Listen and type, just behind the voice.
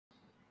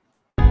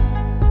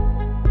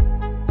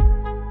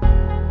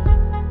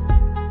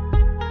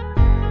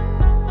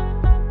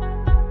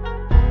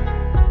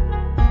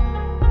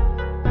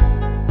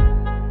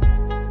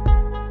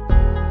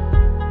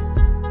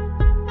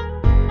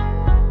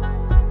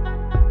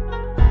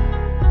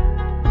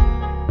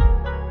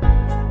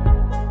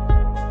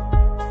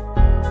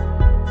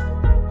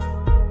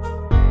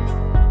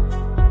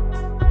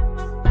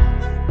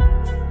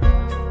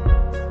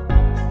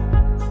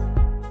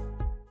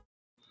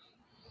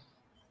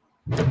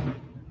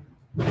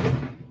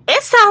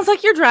It sounds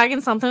like you're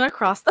dragging something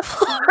across the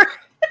floor.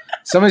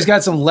 Somebody's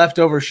got some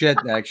leftover shit,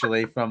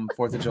 actually, from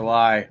 4th of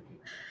July.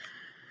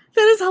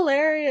 That is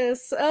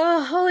hilarious.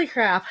 Oh, holy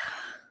crap.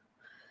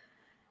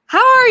 How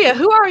are you?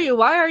 Who are you?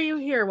 Why are you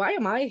here? Why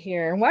am I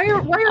here? Why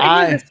are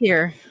any of us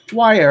here?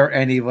 Why are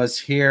any of us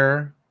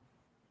here?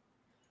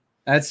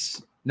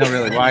 That's no,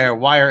 really.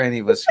 Why are any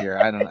of us here?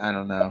 I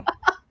don't know.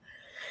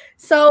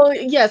 So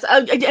yes,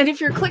 and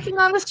if you're clicking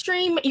on the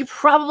stream, you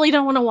probably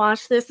don't want to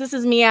watch this. This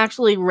is me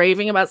actually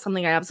raving about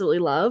something I absolutely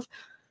love,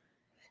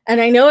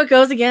 and I know it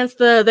goes against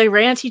the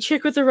ranty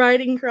chick with the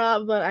riding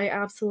crop, but I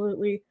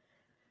absolutely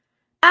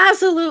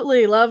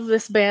love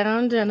this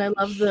band, and I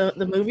love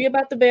the movie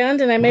about the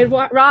band, and I made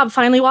Rob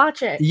finally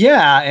watch it.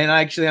 Yeah, and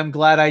actually, I'm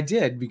glad I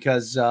did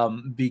because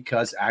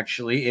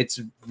actually, it's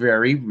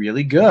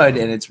really good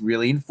and it's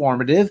really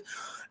informative.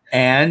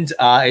 And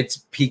it's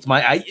piqued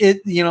my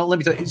you know, let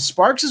me tell you,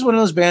 Sparks is one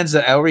of those bands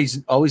that I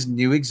always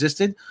knew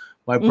existed.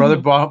 My brother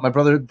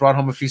brought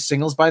home a few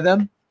singles by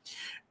them,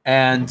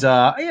 and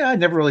yeah, I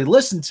never really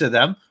listened to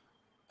them.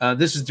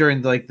 This is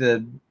during like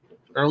the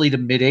early to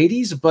mid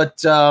 '80s,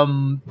 but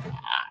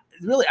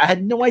really, I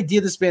had no idea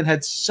this band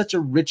had such a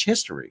rich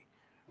history.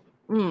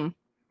 I'm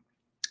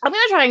gonna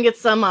try and get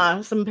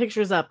some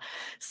pictures up.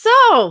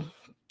 So,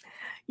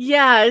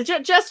 yeah,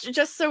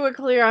 just so we're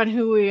clear on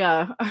who we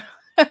are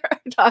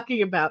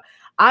talking about.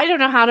 I don't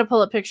know how to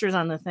pull up pictures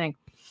on the thing.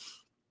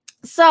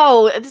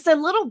 So it's a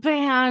little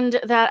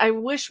band that I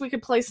wish we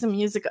could play some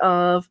music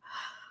of.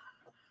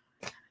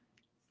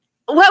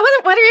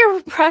 What are your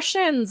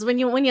impressions when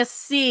you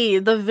see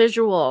the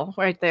visual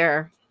right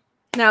there?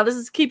 Now,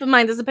 keep in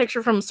mind, this is a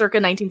picture from circa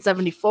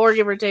 1974,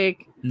 give or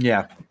take.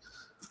 Yeah.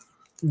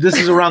 This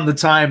is around the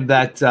time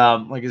that,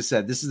 like I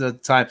said, this is the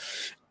time.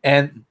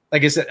 And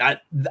like I said,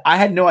 I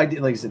had no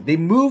idea. Like I said, they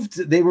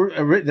moved.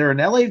 They're in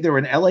LA. They were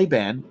an LA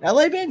band.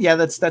 LA band. Yeah,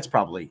 that's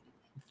probably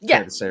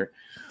fair to say.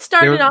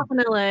 Started off in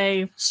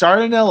LA.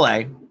 Started in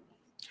LA.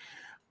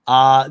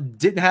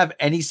 Didn't have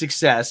any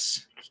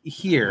success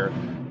here,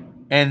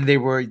 and they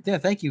were. Yeah,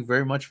 thank you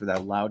very much for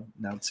that loud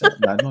noise.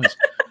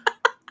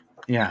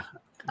 Yeah,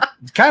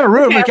 kind of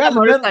rude. Yeah,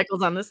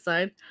 motorcycles on this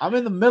side. I'm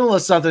in the middle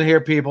of something here,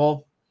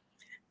 people.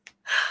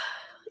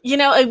 You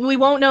know, we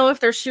won't know if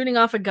they're shooting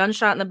off a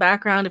gunshot in the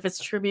background, if it's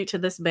tribute to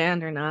this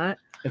band or not.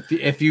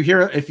 If you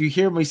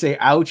hear me say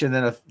 "ouch" and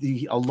then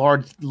a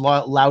large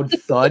loud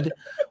thud,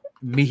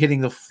 me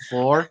hitting the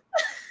floor,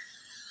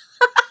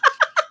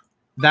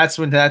 that's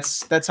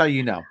how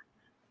you know.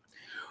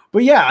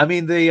 But yeah, I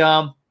mean they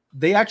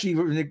actually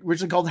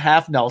originally called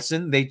Half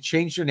Nelson. They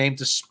changed their name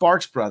to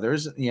Sparks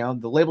Brothers. You know,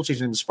 the label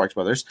changed their name to Sparks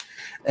Brothers,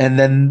 and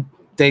then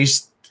they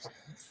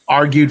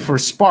argued for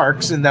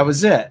Sparks, and that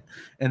was it.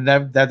 And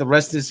that the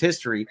rest is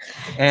history.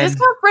 And just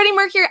called Freddie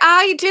Mercury.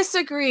 I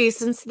disagree,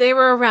 since they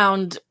were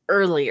around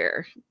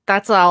earlier.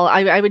 That's all.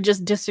 I would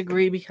just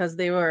disagree because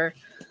they were.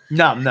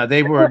 No,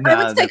 they were.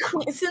 I would say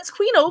since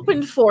Queen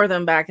opened for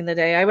them back in the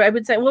day, I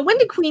would say. Well, when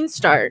did Queen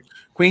start?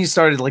 Queen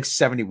started like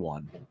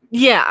 71.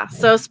 Yeah,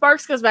 so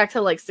Sparks goes back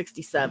to like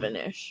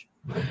 67-ish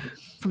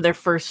from their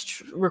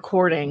first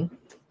recording.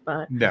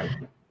 But yeah.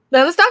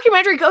 Now, this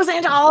documentary goes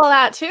into all of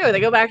that too. They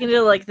go back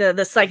into like the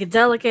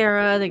psychedelic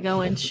era. They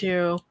go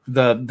into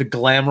the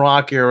glam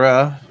rock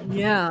era.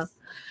 Yeah.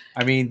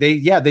 I mean,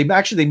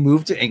 they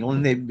moved to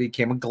England. They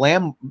became a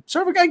glam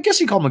sort of. I guess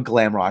you call them a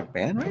glam rock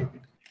band, right?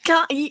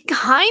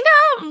 Kind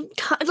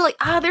of like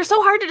they're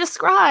so hard to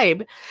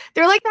describe.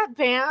 They're like that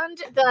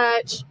band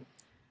that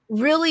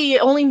really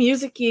only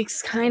music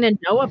geeks kind of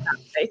know about,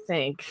 I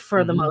think,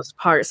 for the most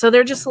part. So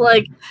they're just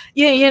like,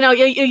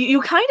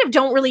 you kind of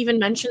don't really even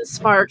mention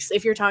Sparks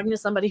if you're talking to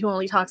somebody who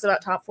only talks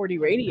about top 40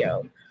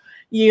 radio.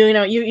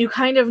 You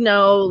kind of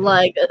know,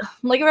 like if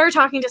I were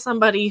talking to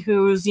somebody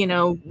who's,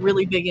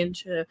 really big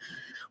into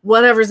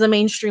whatever's the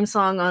mainstream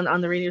song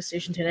on the radio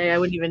station today, I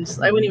wouldn't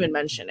even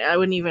mention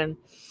it.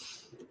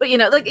 But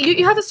like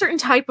you have a certain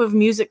type of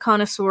music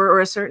connoisseur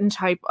or a certain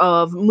type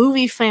of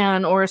movie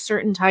fan or a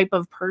certain type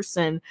of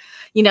person.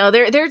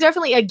 They're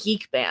definitely a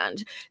geek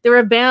band. They're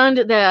a band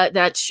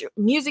that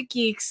music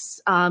geeks,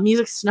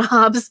 music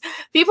snobs,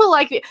 people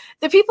like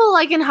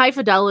in High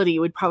Fidelity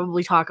would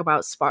probably talk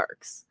about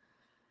Sparks.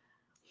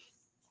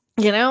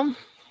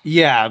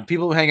 Yeah,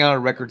 people who hang out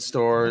at record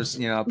stores.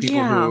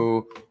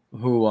 People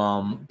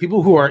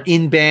who are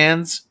in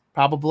bands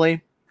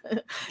probably.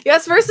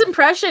 Yes, first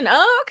impression.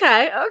 Oh,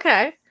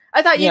 okay.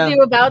 I thought you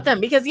knew about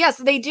them because yes,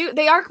 they do.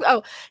 They are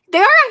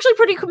actually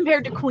pretty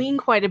compared to Queen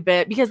quite a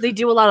bit because they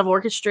do a lot of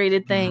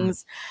orchestrated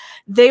things.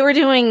 They were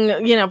doing,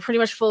 pretty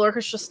much full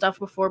orchestra stuff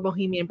before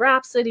Bohemian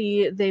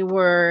Rhapsody.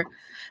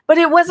 But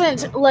it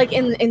wasn't like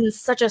in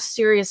such a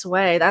serious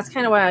way. That's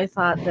kind of why I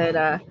thought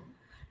that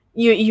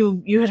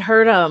you had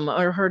heard them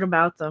or heard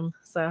about them.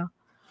 So,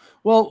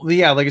 well,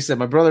 yeah, like I said,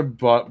 my brother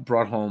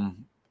brought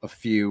home a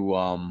few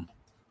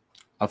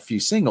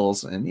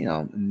singles, and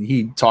and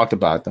he talked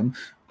about them.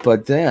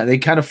 But they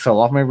kind of fell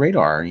off my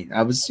radar.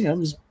 I was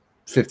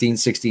 15,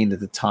 16 at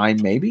the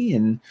time, maybe.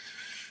 And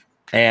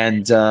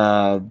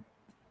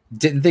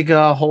didn't think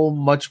a whole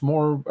much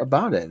more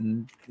about it,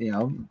 and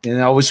and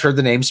I always heard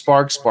the name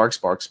Sparks, Sparks,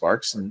 Sparks,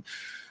 Sparks,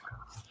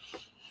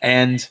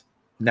 and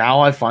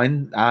now I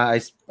find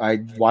I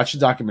watched the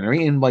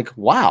documentary and like,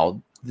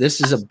 wow,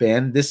 this is a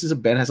band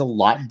has a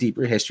lot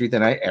deeper history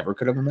than I ever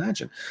could have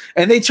imagined.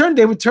 And they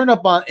would turn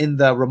up in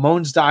the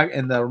Ramones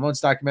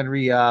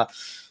documentary,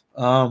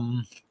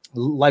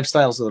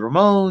 Lifestyles of the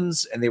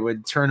Ramones, and they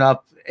would turn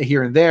up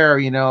here and there,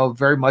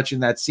 very much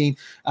in that scene.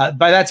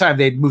 By that time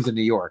they'd moved to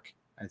New York,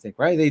 I think,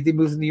 right? They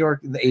moved to New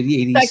York in the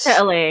 80s.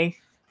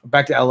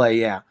 Back to LA,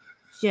 yeah.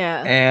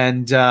 Yeah.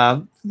 And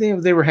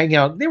they were hanging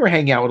out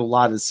with a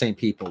lot of the same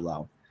people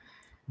though.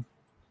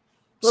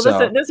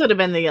 Well, this would have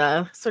been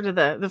the sort of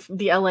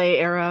the LA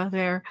era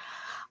there.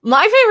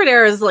 My favorite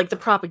era is like the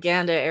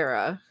Propaganda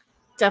era.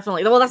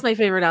 Definitely. Well, that's my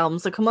favorite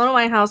albums. The Kimono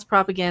My House,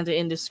 Propaganda,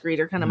 Indiscreet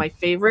are kind of my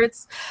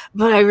favorites.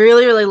 But I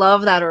really, really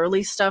love that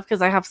early stuff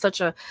because I have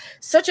such a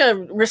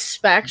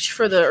respect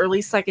for the early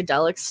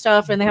psychedelic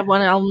stuff. And they have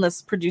one album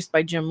that's produced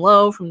by Jim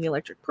Lowe from the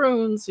Electric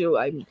Prunes, who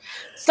I'm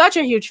such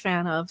a huge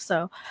fan of.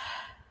 So,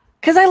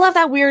 because I love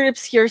that weird,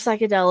 obscure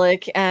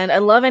psychedelic, and I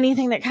love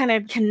anything that kind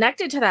of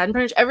connected to that. And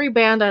pretty much every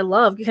band I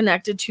love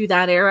connected to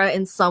that era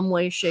in some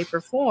way, shape,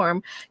 or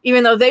form,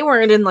 even though they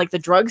weren't in like the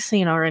drug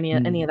scene or any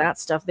of that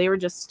stuff. They were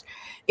just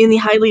in the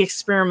highly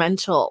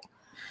experimental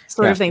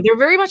sort of thing. They're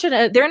very much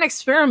they're an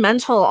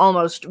experimental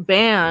almost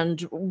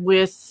band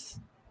with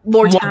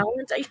more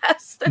talent, I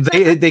guess.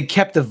 They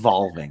kept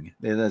evolving.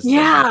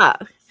 Yeah.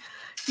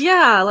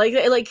 Like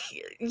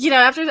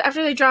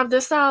after they dropped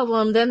this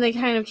album, then they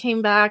kind of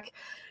came back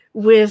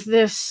with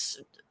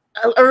this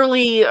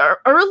early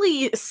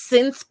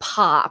synth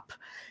pop,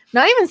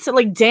 not even so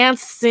like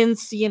dance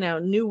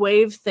synth, new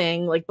wave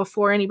thing. Like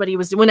before when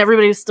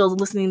everybody was still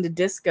listening to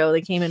disco,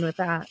 they came in with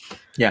that.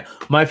 Yeah,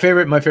 my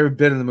favorite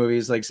bit in the movie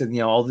is like said,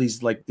 all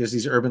these like there's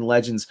these urban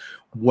legends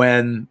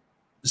when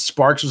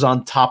Sparks was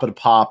on Top of the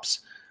Pops.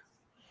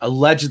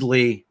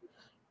 Allegedly,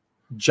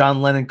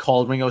 John Lennon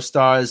called Ringo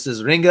Starr and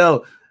says,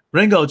 Ringo,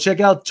 check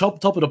out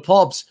Top of the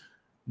Pops.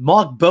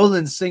 Mark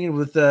Bolan singing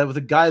with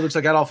a guy who looks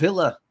like Adolf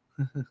Hitler.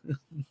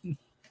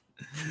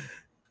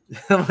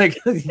 I'm like,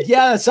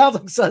 yeah, that sounds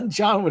like something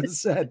John would have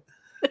said.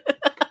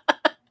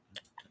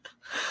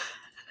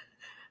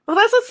 Well,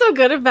 that's what's so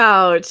good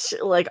about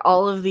like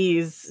all of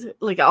these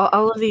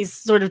all of these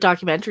sort of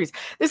documentaries.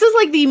 This is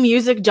like the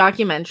music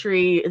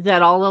documentary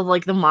that all of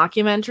like the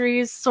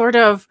mockumentaries sort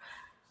of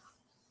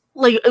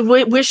like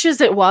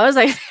wishes it was.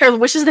 Or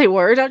wishes they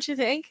were, don't you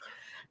think?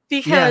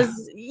 Because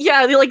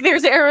like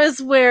there's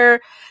eras where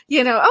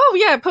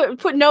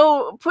put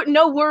no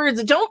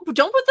words. Don't put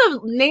the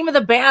name of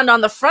the band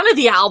on the front of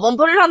the album.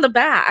 Put it on the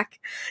back.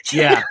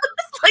 Yeah,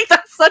 like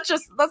that's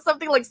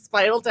something like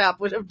Spinal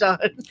Tap would have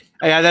done.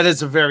 Yeah, that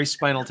is a very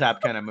Spinal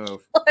Tap kind of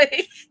move.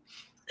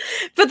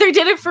 But they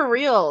did it for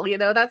real.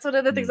 That's one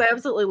of the things I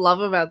absolutely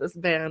love about this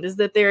band is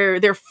that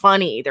they're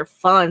funny, they're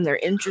fun, they're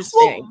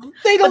interesting.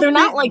 Well, they're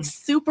not like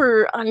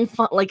super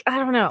unfun. Like I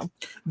don't know.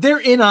 They're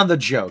in on the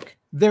joke.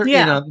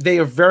 They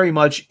are very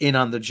much in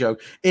on the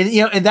joke. And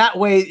in that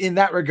way, in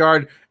that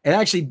regard, and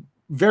actually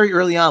very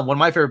early on, one of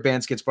my favorite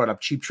bands gets brought up,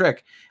 Cheap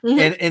Trick.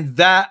 And in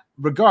that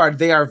regard,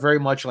 they are very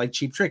much like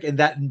Cheap Trick in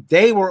that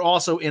they were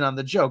also in on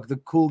the joke, the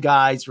cool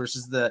guys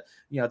versus the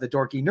the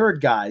dorky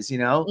nerd guys,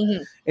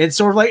 It's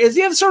sort of like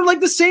you have sort of like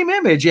the same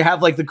image. You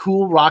have like the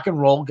cool rock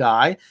and roll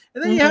guy,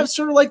 and then you have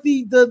sort of like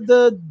the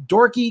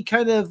dorky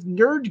kind of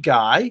nerd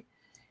guy,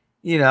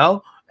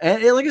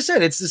 And like I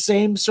said, it's the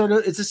same sort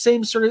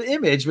of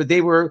image, but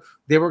they were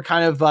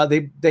kind of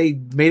they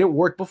made it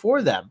work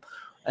before them.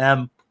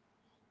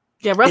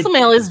 Russell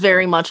Mael is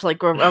very much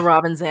like a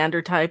Robin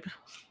Zander type,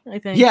 I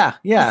think.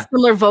 Yeah.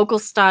 Similar vocal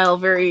style,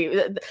 very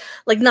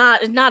like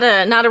not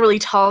a really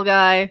tall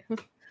guy,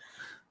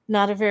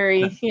 not a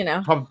very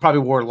probably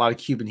wore a lot of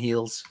Cuban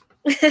heels.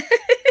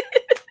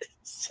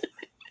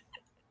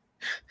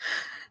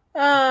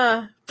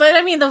 But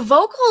I mean, the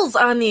vocals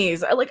on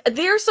these are like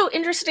they're so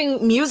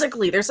interesting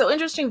musically. They're so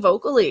interesting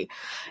vocally.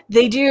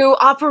 They do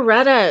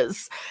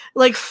operettas,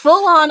 like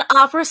full-on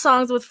opera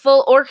songs with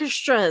full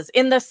orchestras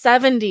in the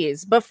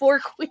 70s before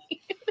Queen.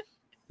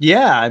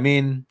 Yeah, I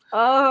mean,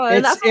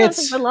 and that's one of the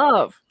things I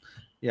love.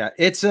 Yeah,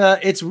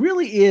 it's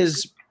really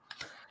is,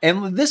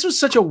 and this was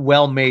such a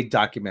well-made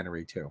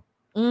documentary too.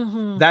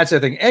 That's the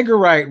thing. Edgar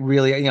Wright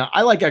really,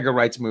 I like Edgar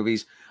Wright's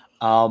movies.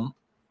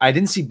 I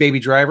didn't see Baby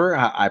Driver.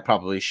 I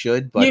probably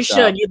should, but you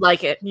should. You'd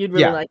like it. You'd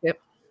really like it.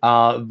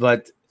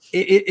 But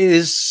it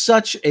is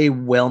such a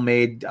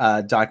well-made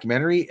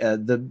documentary.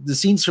 The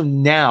scenes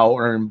from now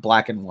are in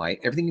black and white.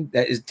 Everything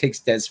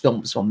that's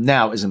filmed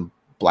now is in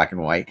black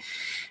and white,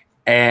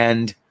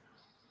 and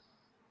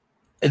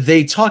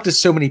they talk to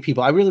so many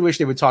people. I really wish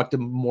they would talk to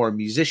more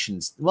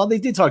musicians. Well, they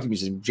did talk to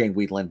musicians, Jane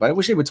Wheatland, but I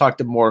wish they would talk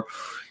to more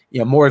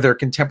of their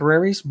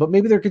contemporaries. But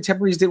maybe their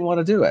contemporaries didn't want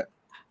to do it.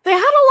 They had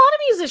a lot of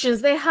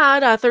musicians. They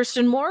had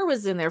Thurston Moore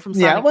was in there from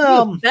Sonic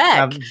Youth.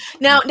 Beck.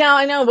 Now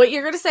I know what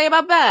you're going to say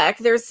about Beck.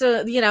 There's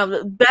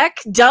Beck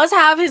does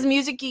have his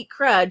music geek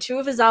cred. 2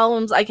 of his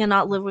albums I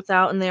cannot live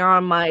without, and they are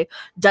on my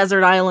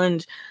desert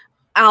island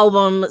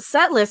album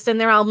set list, and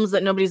they're albums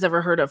that nobody's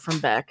ever heard of from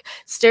Beck.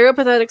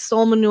 Stereopathetic,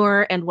 Soul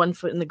Manure, and One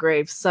Foot in the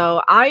Grave.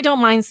 So I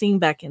don't mind seeing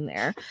Beck in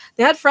there.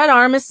 They had Fred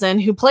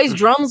Armisen, who plays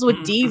drums with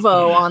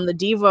Devo on the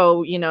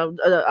Devo, you know,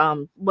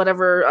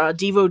 whatever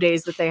Devo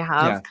days that they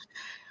have.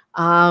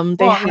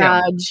 They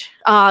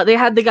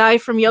had the guy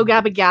from Yo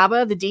Gabba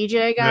Gabba, the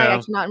DJ guy.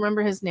 I cannot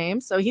remember his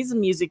name. So he's a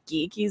music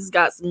geek. He's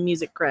got some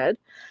music cred.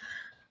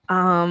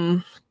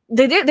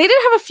 They did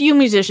have a few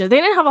musicians.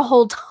 They didn't have a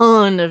whole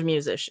ton of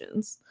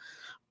musicians,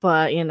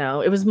 but you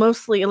know, it was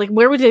mostly like,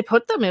 where would they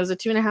put them? It was a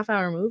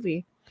 2.5-hour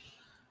movie.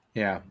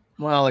 Yeah.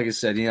 Well, like I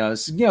said, you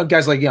know,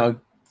 guys like, you know,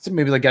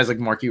 maybe like guys like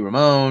Marky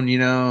Ramone, you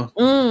know.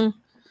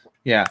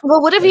 Yeah.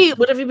 Well, would have you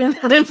been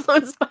that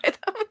influenced by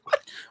them?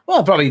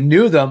 Well, I probably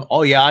knew them.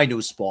 Oh yeah, I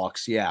knew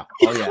Sparks. Yeah.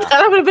 Oh yeah.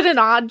 That would have been an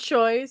odd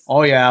choice.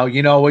 Oh yeah.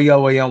 You know,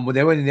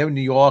 they were in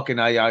New York,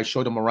 and I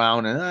showed them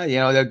around, and you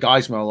know, they're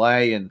guys from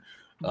LA, and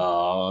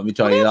let me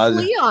tell you,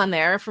 Leon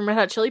there from Red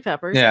Hot Chili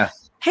Peppers. Yeah.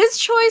 His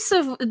choice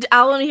of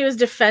album he was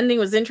defending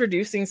was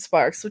Introducing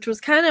Sparks, which was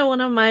kind of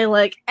one of my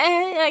like,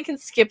 I can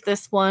skip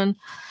this one.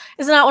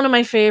 It's not one of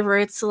my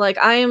favorites. Like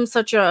I'm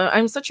such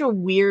a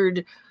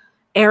weird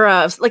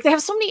era of, like, they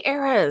have so many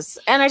eras,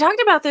 and I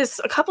talked about this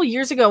a couple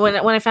years ago when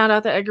I found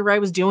out that Edgar Wright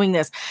was doing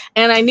this,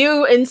 and I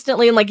knew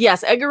instantly, and like,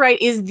 yes, Edgar Wright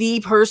is the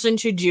person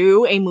to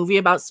do a movie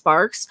about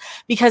Sparks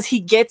because he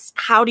gets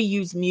how to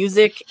use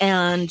music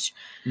and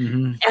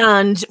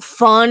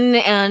fun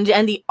and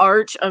the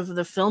art of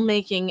the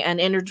filmmaking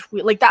and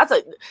like that's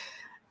a.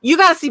 You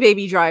gotta see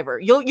Baby Driver.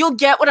 You'll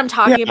get what I'm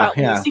talking about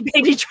when you see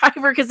Baby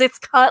Driver, because it's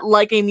cut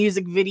like a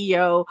music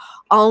video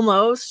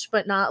almost,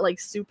 but not like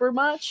super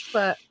much,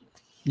 but.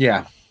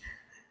 Yeah.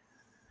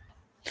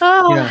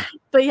 Oh, yeah.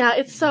 But yeah,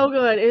 it's so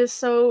good. It is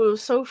so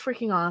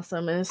freaking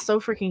awesome, and it's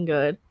so freaking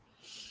good.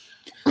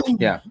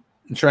 Yeah,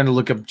 I'm trying to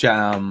look up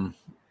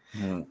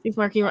Steve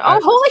Marky. Oh,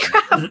 holy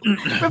crap!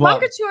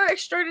 Provocateur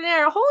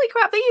extraordinaire. Holy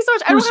crap! Thank you so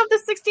much. I don't have the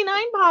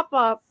 69 pop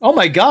up. Oh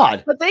my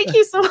god! But thank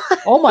you so much.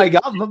 Oh my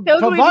god!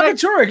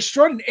 Provocateur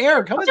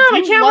extraordinaire coming through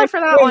my camera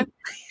for that one.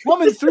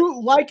 Coming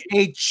through like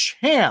a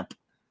champ.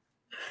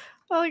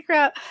 Holy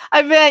crap.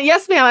 I've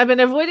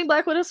been avoiding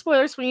Black Widow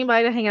spoilers, swinging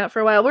by to hang out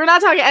for a while. We're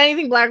not talking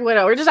anything Black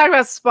Widow. We're just talking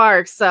about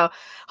Sparks. So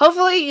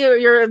hopefully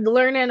you're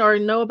learning or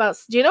know about.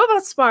 Do you know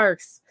about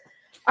Sparks?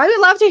 I would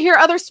love to hear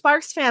other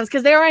Sparks fans,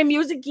 because they are a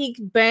music geek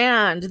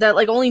band that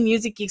like only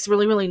music geeks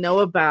really know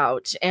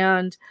about.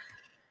 And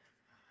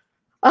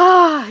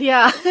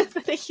yeah.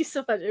 Thank you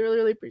so much. I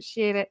really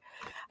appreciate it.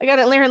 I got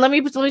it, Lauren. Let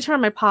me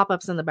turn my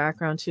pop-ups in the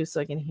background too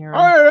so I can hear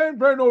them. I ain't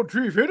playing no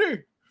tree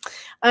fitty.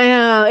 I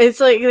know, it's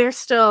like they're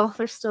still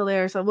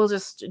there, so we'll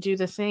just do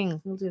the thing.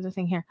 We'll do the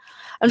thing here.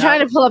 I'm trying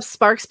to pull up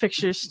Sparks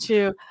pictures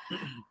too.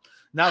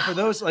 Now, for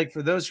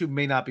those who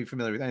may not be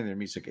familiar with any of their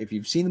music, if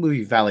you've seen the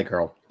movie Valley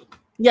Girl,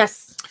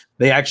 yes,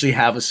 they actually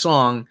have a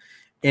song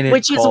in it,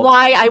 which is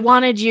why I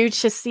wanted you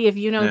to see if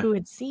you know who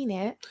had seen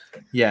it.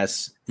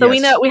 Yes. So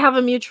we have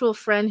a mutual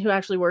friend who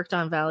actually worked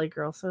on Valley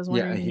Girl, so I was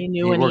wondering if you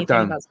knew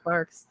anything about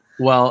Sparks.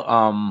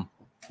 Well,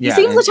 yeah,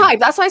 he seems the type.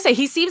 That's why I say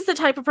he seems the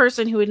type of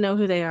person who would know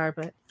who they are.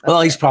 But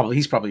he's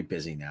probably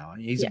busy now.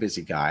 He's a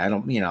busy guy. I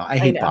don't, I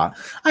hate Bob.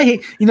 I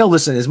hate,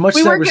 listen, as much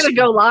we as weren't going to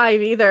go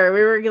live either.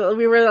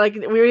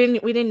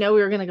 We didn't know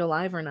we were going to go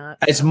live or not.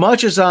 As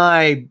much as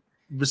I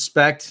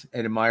respect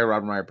and admire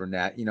Robin Wright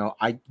Burnett,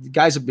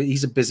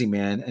 he's a busy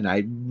man, and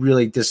I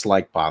really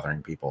dislike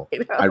bothering people.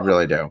 I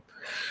really do.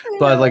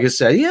 But like I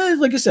said,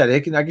 I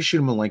can shoot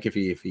him a link if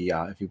he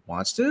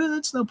wants to.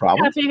 That's no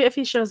problem. Yeah, if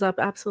he shows up,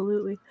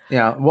 absolutely.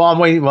 Yeah. Well, I'm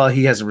waiting. Well,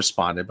 he hasn't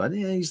responded, but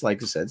he's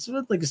like I said,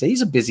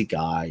 he's a busy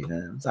guy.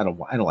 I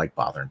don't like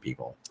bothering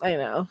people. I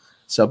know.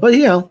 So, but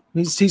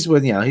he's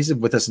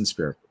with us in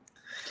spirit.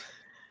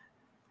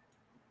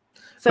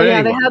 So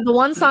yeah, they had the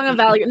one song on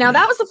Valley. Now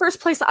that was the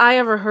first place I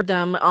ever heard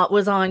them.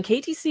 Was on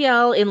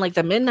KTCL in like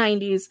the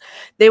mid-90s.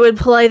 They would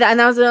play that, and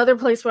that was another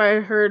place where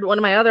I heard one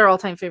of my other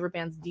all-time favorite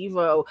bands,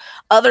 Devo,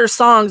 other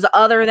songs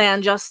other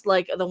than just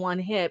like the one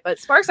hit. But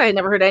Sparks I had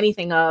never heard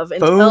anything of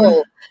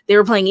until they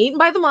were playing "Eaten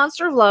by the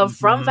Monster of Love"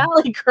 from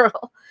Valley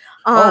Girl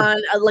on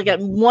like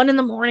at 1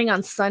 a.m.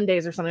 on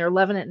Sundays or something, or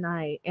 11 at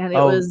night, and it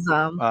was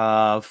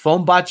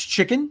Phone Botch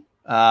Chicken.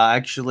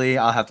 Actually,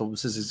 I'll have to.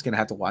 Since he's gonna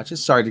have to watch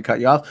this. Sorry to cut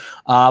you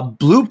off.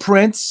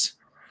 Blueprints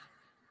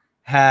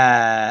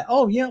had.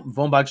 Oh yeah,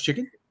 Vonebox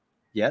Chicken.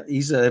 Yeah,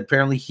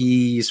 apparently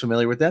he's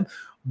familiar with them.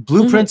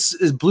 Blueprints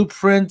is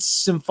Blueprints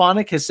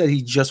Symphonic has said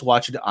he just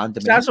watched it on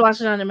demand. Just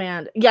watched it on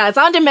demand. Yeah, it's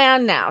on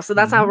demand now. So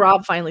that's how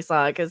Rob finally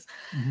saw it, because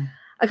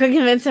I couldn't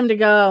convince him to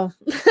go.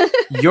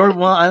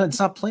 It's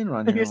not playing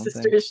around here. Your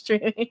sister is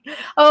streaming.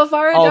 Oh,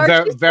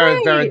 Dark.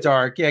 Vera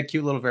Dark. Yeah,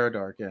 cute little Vera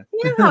Dark. Yeah.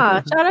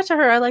 Yeah. Shout out to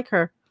her. I like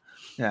her.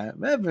 Yeah,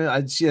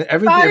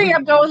 Sorry,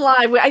 I'm going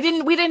live.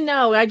 We didn't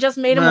know. I just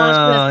made him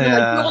watch this.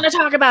 Like, we want to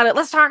talk about it.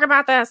 Let's talk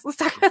about this.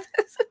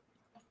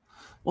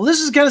 Well,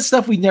 this is kind of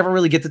stuff we never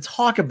really get to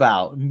talk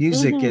about,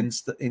 music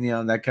Mhm. and you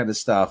know, that kind of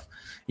stuff.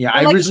 Yeah, I'm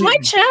I like, it's originally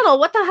my channel.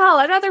 What the hell?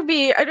 I'd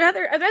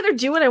rather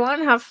do what I want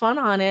and have fun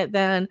on it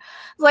than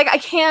like I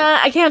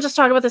can't just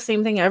talk about the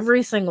same thing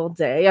every single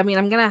day. I mean,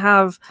 I'm gonna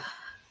have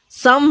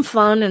some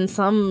fun and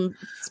some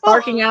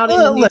sparking out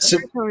into new listen.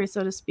 territory,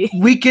 so to speak.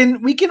 We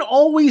can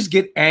always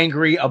get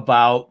angry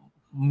about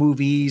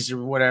movies or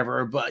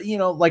whatever, but you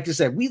know, like I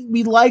said,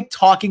 we like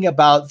talking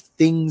about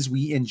things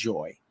we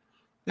enjoy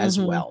as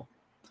Mhm. well.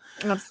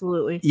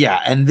 Absolutely.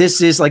 Yeah, and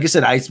this is like I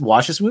said, I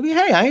watched this movie.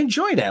 Hey, I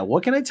enjoyed it.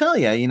 What can I tell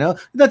you? You know,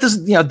 that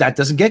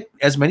doesn't get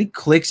as many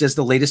clicks as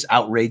the latest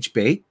outrage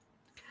bait.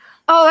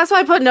 Oh, that's why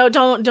I put no,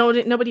 don't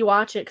nobody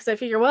watch it because I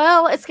figure,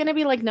 well, it's gonna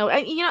be like no,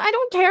 I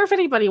don't care if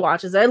anybody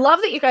watches it. I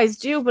love that you guys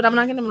do, but I'm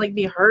not gonna like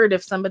be hurt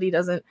if somebody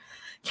doesn't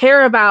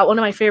care about one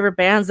of my favorite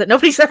bands that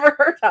nobody's ever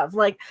heard of.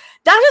 Like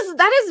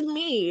that is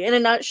me in a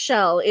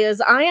nutshell. Is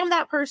I am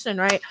that person,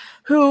 right,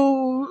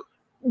 who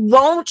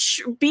won't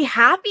be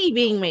happy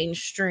being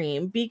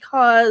mainstream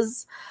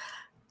because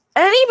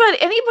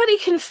anybody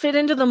can fit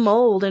into the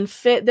mold and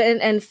fit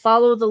and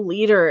follow the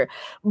leader,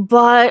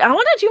 but I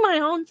want to do my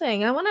own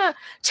thing. I want to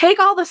take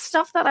all the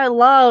stuff that I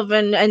love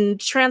and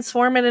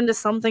transform it into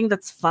something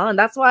that's fun.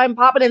 That's why I'm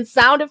popping in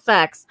sound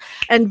effects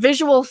and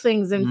visual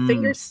things and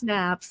finger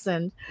snaps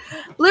and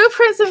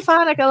blueprints and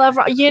phonic. I love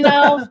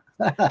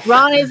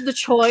Ron is the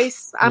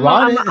choice. I'm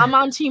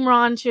on Team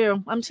Ron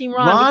too. I'm Team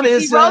Ron Ron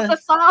because is he wrote the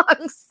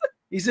songs.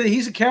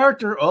 he's a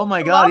character. Oh my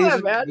I god, love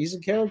it, man. he's a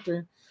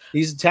character.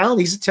 He's a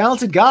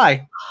talented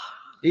guy.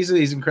 He's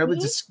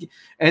incredibly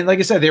and like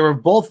I said, they were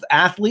both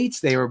athletes.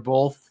 They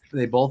both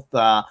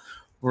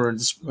were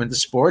into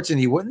sports,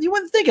 and you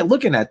wouldn't think it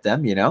looking at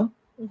them, you know.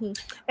 And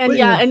But,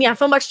 and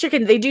Philmuck's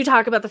Chicken, they do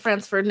talk about the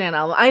Franz Ferdinand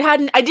album.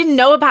 I didn't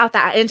know about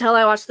that until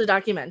I watched the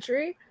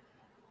documentary.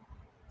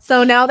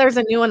 So now there's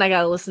a new one I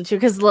gotta listen to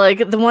because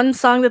like the one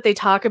song that they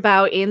talk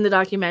about in the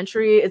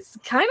documentary, it's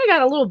kind of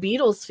got a little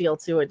Beatles feel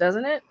to it,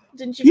 doesn't it?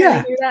 Didn't you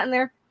kind of hear that in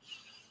there?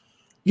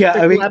 Yeah,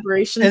 the I mean,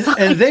 collaboration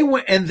and they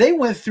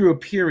went through a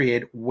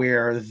period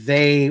where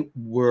they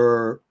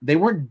were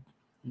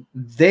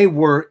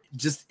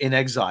just in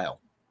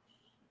exile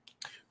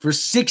for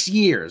 6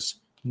 years.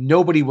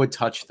 Nobody would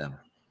touch them,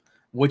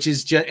 which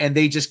is just, and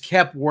they just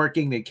kept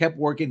working. They kept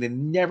working. They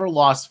never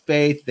lost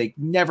faith. They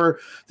never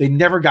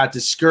got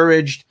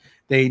discouraged.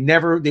 They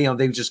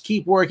just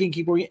keep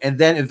working, and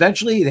then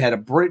eventually they had a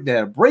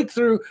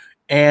breakthrough,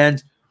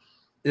 and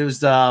it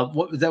was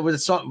the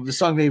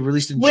song they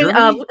released in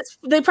Germany.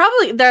 They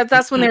probably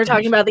that's when they were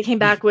talking about they came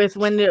back with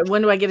when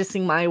do I get to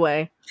sing My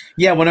Way?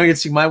 Yeah, When I Get to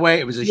Sing My Way.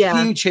 It was a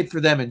huge hit for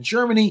them in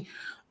Germany.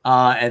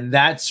 And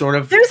that sort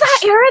of there's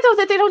that era though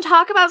that they don't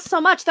talk about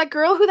so much. That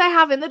girl who they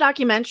have in the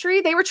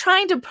documentary, they were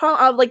trying to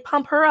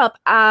pump her up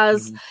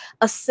as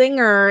a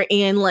singer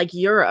in like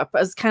Europe,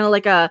 as kind of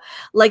like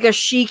a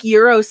chic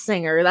Euro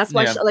singer. That's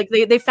why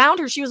they found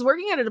her. She was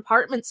working at a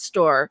department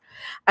store,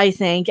 I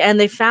think, and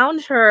they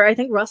found her. I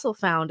think Russell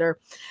found her.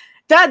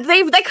 That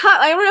they cut.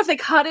 I don't know if they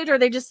cut it or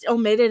they just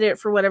omitted it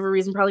for whatever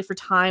reason, probably for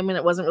time, and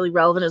it wasn't really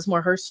relevant. It was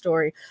more her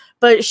story.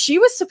 But she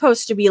was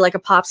supposed to be like a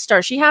pop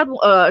star. She had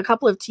a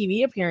couple of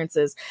TV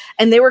appearances,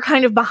 and they were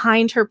kind of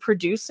behind her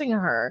producing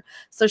her.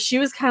 So she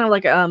was kind of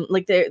like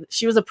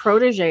she was a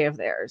protege of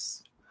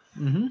theirs.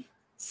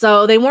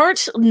 So they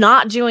weren't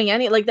not doing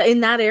any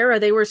in that era.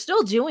 They were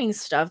still doing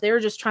stuff. They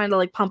were just trying to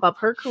like pump up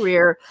her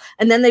career,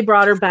 and then they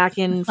brought her back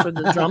in for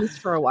the drums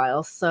for a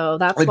while. So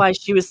that's why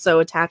she was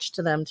so attached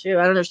to them too.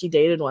 I don't know if she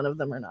dated one of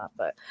them or not,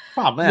 but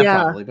probably.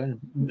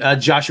 But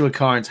Joshua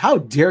Carnes, how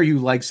dare you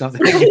like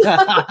something? I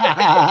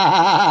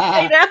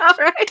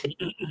know, right?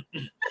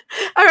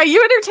 All right,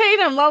 you entertain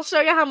him. I'll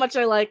show you how much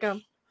I like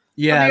him.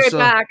 Yeah, I'll be right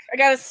back. I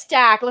got a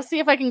stack. Let's see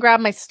if I can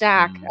grab my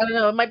stack. I don't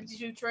know. It might be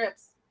 2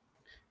 trips.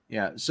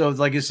 Yeah, so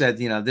like I said,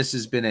 this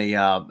has been a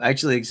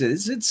actually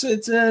it's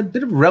a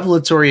bit of a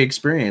revelatory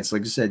experience.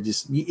 Like I said,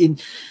 just the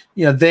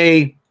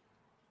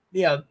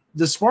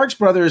Sparks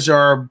brothers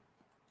are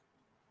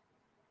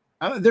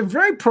they're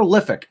very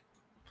prolific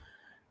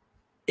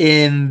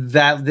in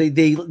that they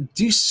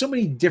do so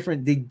many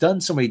different. They've done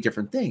so many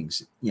different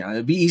things.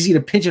 It'd be easy to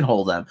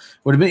pigeonhole them.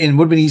 Would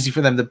have been easy for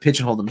them to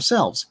pigeonhole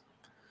themselves.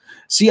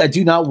 See, I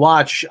do not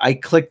watch. I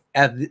click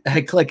F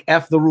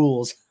the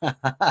rules.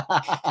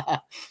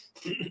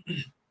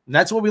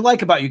 That's what we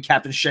like about you,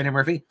 Captain Shannon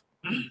Murphy.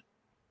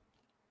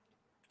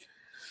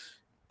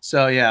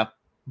 So yeah,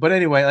 but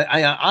anyway,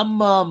 I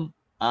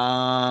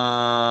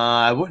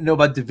wouldn't know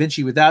about Da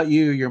Vinci without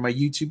you. You're my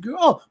YouTube girl.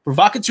 Oh,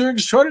 provocateur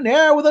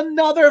extraordinaire with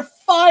another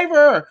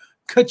 $5.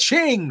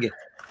 Ka-ching!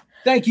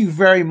 Thank you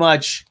very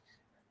much.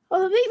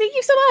 Well, thank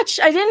you so much.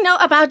 I didn't know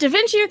about Da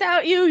Vinci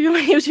without you. You're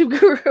my YouTube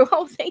guru.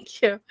 Oh, thank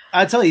you.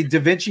 I tell you, Da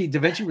Vinci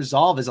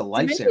Resolve is a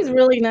lifesaver. Da Vinci's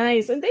really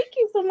nice, and thank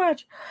you so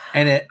much.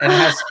 And it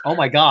has, oh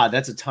my God,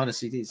 that's a ton of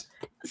CDs.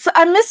 So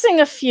I'm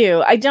missing a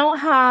few. I don't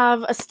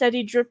have a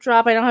Steady Drip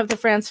Drop. I don't have the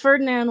Franz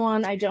Ferdinand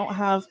one. I don't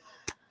have.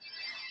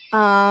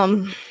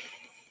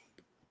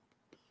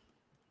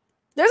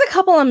 There's a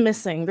couple I'm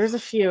missing. There's a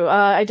few.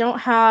 I don't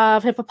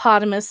have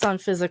Hippopotamus on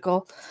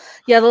physical.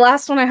 Yeah, the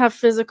last one I have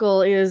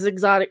physical is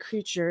Exotic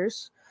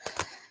Creatures.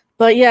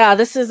 But yeah,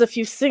 this is a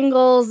few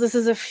singles. This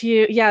is a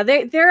few. Yeah,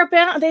 they're a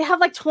band. They have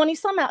like 20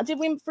 some out. Did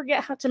we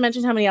forget to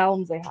mention how many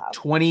albums they have?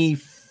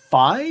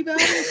 25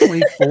 albums?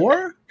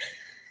 24?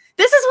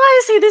 This is why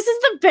I say this is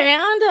the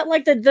band that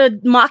like the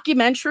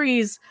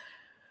mockumentaries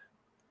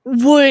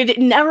would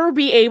never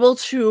be able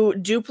to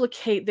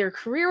duplicate their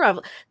career of.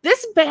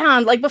 This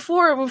band, like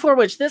before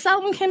which this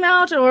album came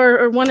out,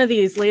 or one of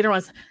these later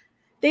ones,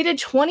 they did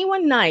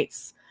 21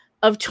 nights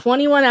of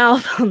 21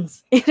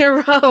 albums in a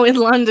row in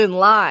London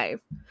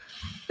live.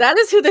 That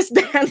is who this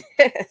band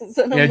is.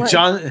 And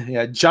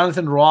yeah,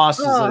 Jonathan Ross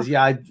is, love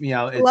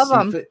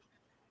him.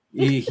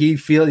 He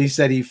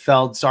said he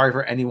felt sorry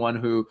for anyone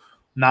who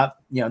not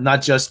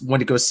just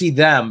went to go see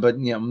them, but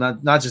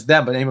not just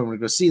them, but anyone went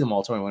to go see them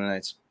all 21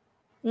 nights.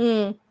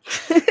 Mm.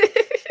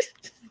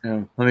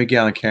 Let me get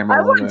on the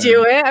camera. I would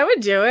do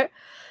it.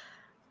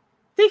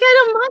 They got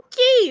a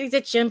monkey. He's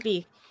a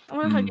chimpy. I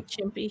want to hug a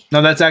chimpy.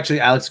 No, that's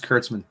actually Alex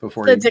Kurtzman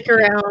before the Dick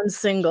Around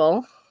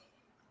single.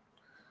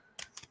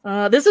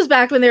 This was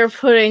back when they were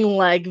putting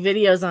like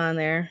videos on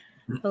there.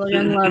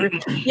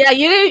 Yeah,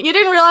 you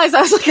didn't realize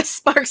I was like a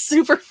Sparks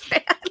super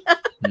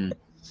fan.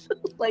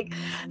 Like,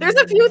 there's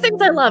a few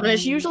things I love, and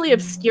it's usually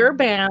obscure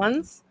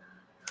bands.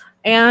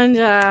 And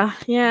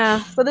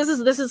yeah, so this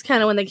is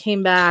kind of when they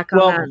came back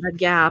on that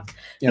gap,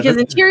 because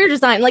interior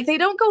design, like they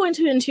don't go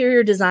into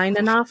interior design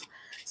enough.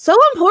 So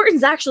Important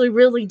is actually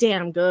really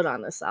damn good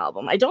on this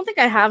album. I don't think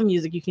I have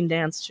music you can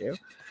dance to.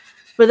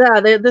 But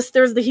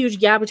there's the huge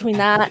gap between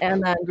that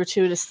and then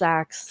Gratuitous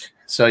Sax.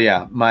 So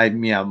yeah, my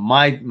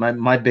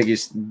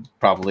biggest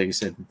probably, like I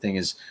said,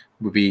 thing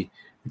would be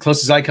the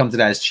closest I come to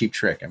that is Cheap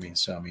Trick.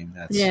 That's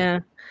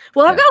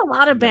Well, I've got a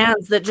lot of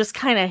bands that just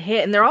kind of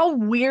hit, and they're all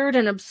weird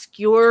and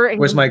obscure and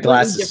where's my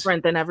glasses?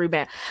 Different than every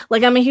band.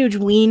 Like I'm a huge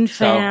Ween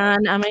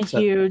fan. I'm a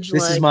huge.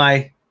 This is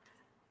my.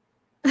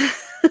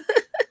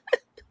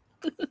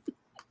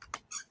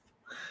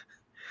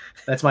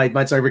 That's my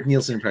Rick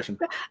Nielsen impression.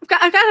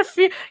 I've got a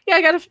few. Yeah,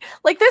 I got a few.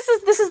 Like this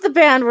is the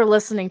band we're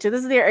listening to.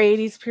 This is their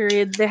 80s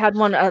period. They had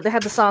one. They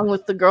had the song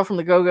with the girl from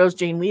the Go-Go's,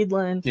 Jane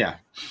Weedland. Yeah.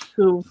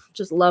 Who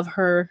just love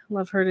her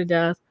to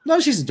death. No,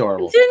 she's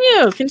adorable.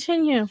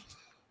 Continue.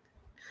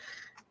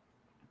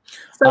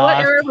 So what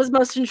era was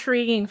most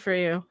intriguing for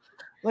you?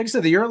 Like I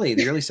said, the early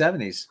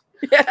 70s.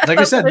 Yeah, like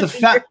I said,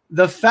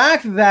 the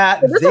fact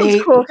that this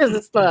one's cool because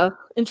it's the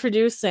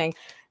introducing.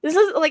 This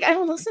is like I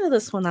don't listen to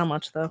this one that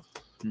much though.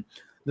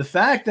 The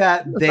fact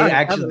that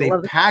they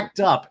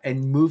packed up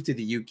and moved to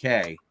the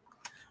UK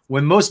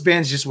when most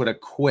bands just would have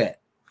quit,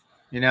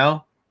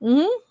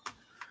 Mm-hmm.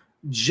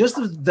 Just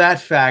that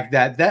fact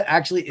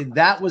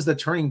that was the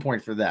turning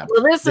point for them.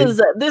 Well, this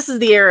is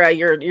the era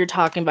you're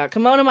talking about.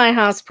 Come On to My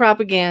House,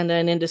 Propaganda,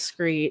 and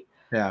Indiscreet.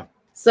 Yeah.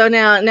 So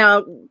now,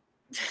 all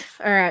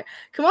right.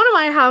 Come On to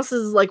My House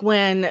is like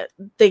when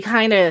they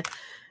kind of,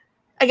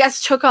 I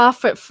guess, took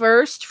off at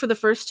first for the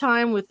first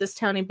time with This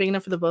Town Ain't Big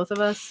Enough for the Both of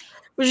Us.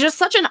 It was just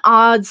such an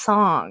odd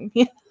song,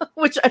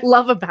 which I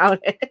love about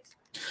it.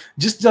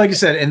 Just like I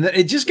said, and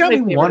it just got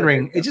me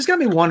wondering. It just got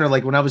me wondering,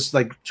 like when I was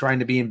like trying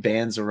to be in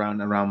bands around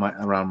my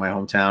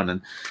hometown,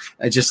 and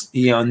I just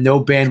no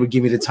band would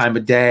give me the time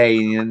of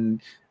day,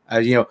 and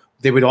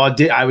they would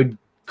I would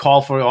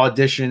call for an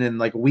audition, and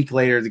like a week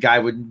later, the guy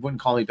wouldn't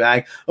call me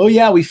back. Oh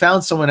yeah, we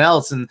found someone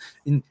else, and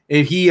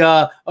he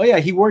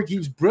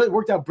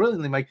worked out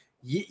brilliantly. I'm like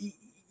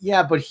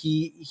yeah, but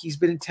he's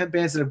been in 10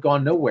 bands that have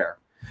gone nowhere.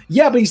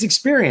 Yeah, but he's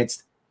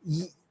experienced.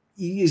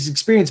 He's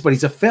experienced, but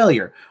he's a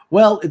failure.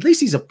 Well, at least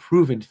he's a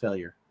proven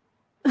failure.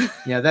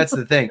 Yeah, that's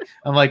the thing.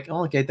 I'm like,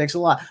 oh, okay, thanks a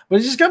lot. But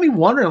it just got me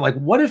wondering, like,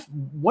 what if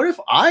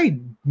I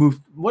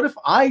moved? What if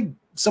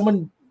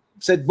someone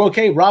said,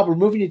 okay, Rob, we're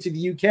moving you to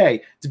the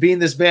UK to be in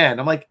this band?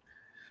 I'm like,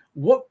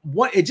 what?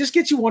 It just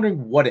gets you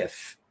wondering, what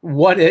if?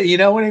 You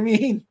know what I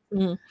mean?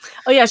 Mm-hmm.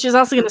 Oh yeah, she's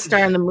also going to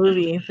star in the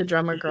movie, The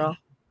Drummer Girl.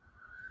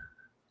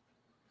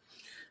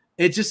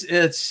 It's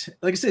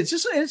like I said,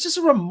 it's just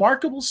a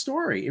remarkable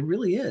story. It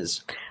really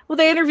is. Well,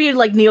 they interviewed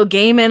like Neil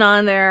Gaiman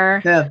on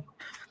there. Yeah.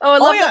 Oh, I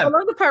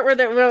love the part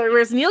where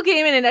it's Neil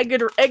Gaiman and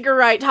Edgar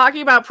Wright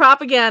talking about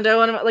Propaganda.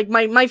 One of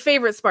my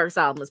favorite Sparks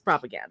album is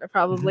Propaganda,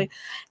 probably.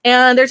 Mm-hmm.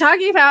 And they're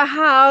talking about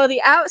how the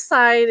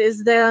outside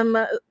is them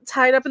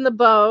tied up in the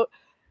boat.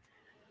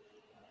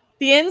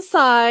 The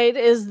inside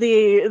is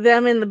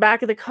them in the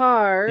back of the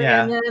car,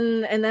 yeah.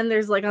 and then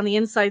there's like on the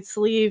inside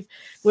sleeve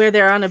where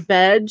they're on a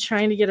bed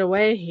trying to get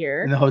away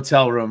here in the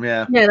hotel room,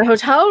 yeah, the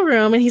hotel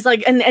room, and he's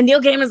like, and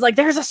Neil Gaiman's like,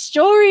 there's a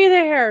story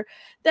there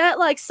that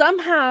like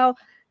somehow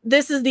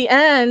this is the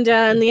end,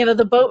 and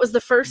the boat was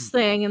the first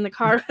thing in the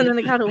car, and then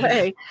they got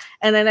away,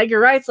 and then Edgar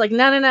Wright's like,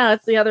 no,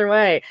 it's the other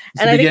way,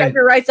 and I think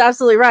Edgar Wright's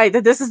absolutely right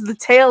that this is the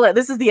tail,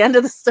 this is the end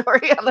of the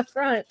story on the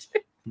front.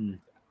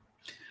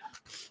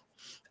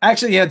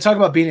 Actually, yeah, talk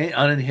about being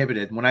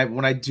uninhibited. When I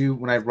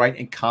write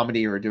in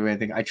comedy or do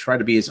anything, I try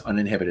to be as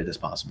uninhibited as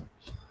possible,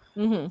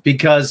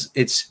 because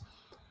it's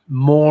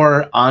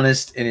more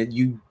honest, and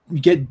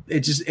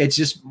it's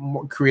just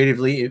more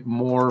creatively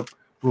more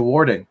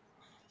rewarding.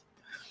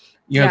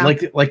 You know,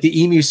 like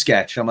the emu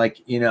sketch. I'm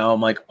like,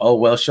 oh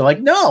well. She's like,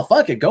 no,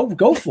 fuck it,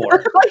 go for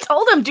it. I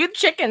told him, do the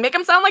chicken, make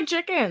them sound like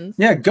chickens.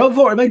 Yeah, go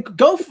for it. Like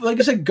like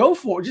I said, go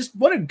for it. Just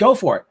want to go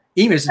for it.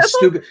 Emus, it's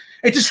stupid.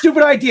 It's a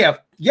stupid idea.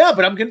 Yeah,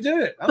 but I'm gonna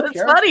do it. I don't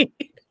care. Funny.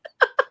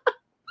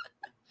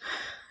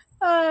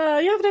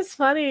 Yeah, but it's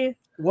funny.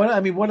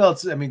 What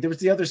else? I mean, there was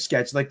the other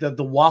sketch, like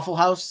the Waffle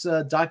House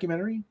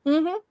documentary.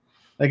 Mm-hmm.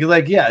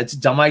 Like, yeah, it's a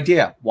dumb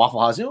idea.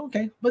 Waffle House,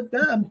 okay, but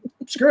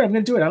screw it, I'm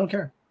gonna do it. I don't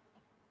care.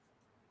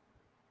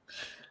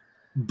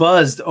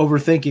 Buzzed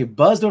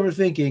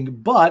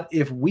overthinking. But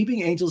if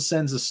Weeping Angel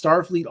sends a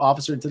Starfleet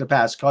officer into the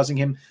past, causing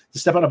him to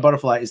step on a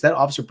butterfly, is that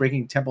officer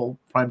breaking Temple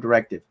Prime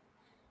Directive?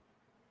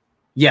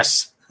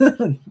 Yes.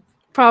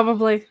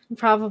 Probably.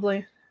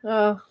 Weird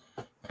Al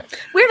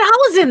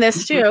was in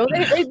this too.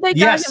 They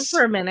got him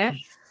for a minute.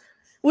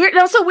 Weird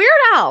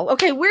Al.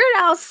 Okay, Weird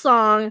Al's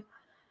song,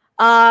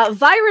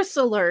 Virus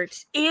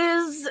Alert,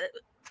 is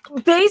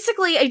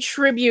basically a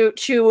tribute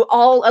to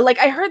all. Like,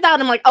 I heard that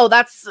and I'm like, oh,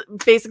 that's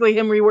basically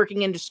him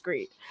reworking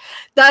Indiscreet.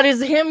 That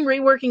is him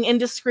reworking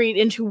Indiscreet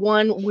into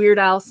one Weird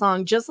Al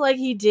song, just like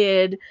he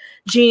did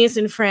Genius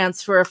in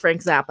France for a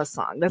Frank Zappa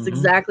song. That's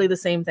exactly the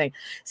same thing.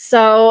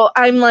 So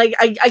I'm like,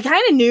 I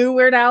kind of knew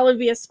Weird Al would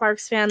be a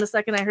Sparks fan the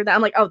second I heard that.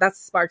 I'm like, oh, that's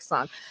a Sparks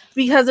song,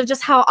 because of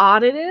just how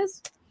odd it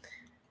is.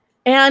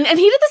 And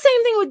he did the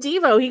same thing with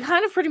Devo. He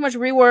kind of pretty much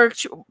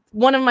reworked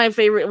one of my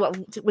favorite. Well,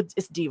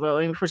 it's Devo.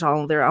 I mean, for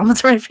all of their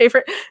albums are my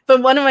favorite,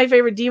 but one of my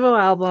favorite Devo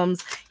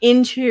albums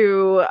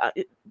into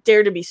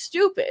Dare to Be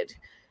Stupid,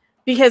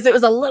 because it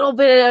was a little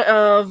bit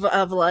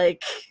of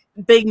like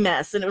Big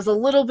Mess, and it was a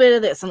little bit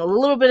of this and a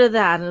little bit of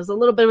that, and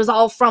it was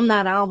all from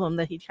that album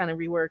that he kind of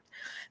reworked.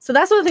 So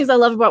that's one of the things I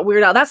love about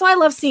Weird Al. That's why I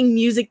love seeing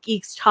music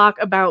geeks talk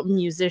about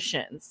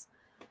musicians.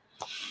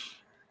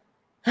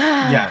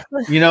 Yeah,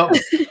 I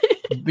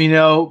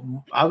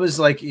was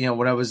like,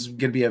 when I was going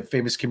to be a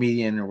famous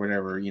comedian or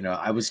whatever,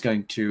 I was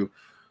going to.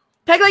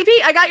 Peg Leg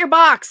Pete, I got your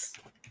box.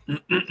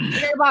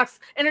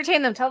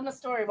 Entertain them. Tell them a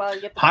story while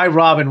you get. Hi,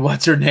 Robin.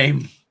 What's her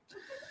name?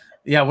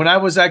 Yeah, when I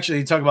was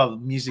actually talking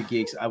about music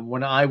geeks,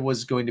 when I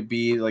was going to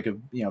be like a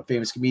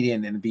famous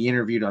comedian and be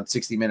interviewed on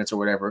 60 Minutes or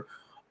whatever,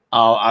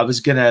 I was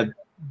gonna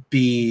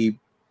be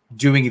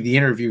doing the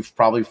interview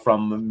probably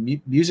from a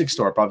music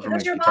store, probably from a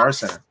Guitar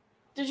Center.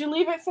 Did you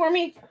leave it for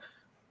me?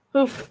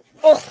 Oof.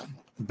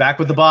 Back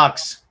with the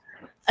box.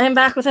 I'm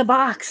back with a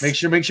box. Make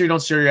sure you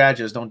don't share your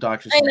address. Don't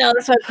dox yourself. I know,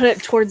 that's why I put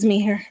it towards me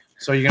here.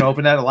 So you're gonna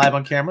open that live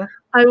on camera?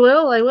 I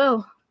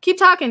will. Keep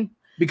talking.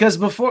 Because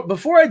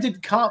before I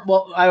did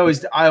I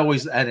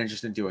always had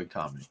interest in doing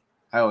comedy.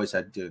 I always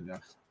had to do.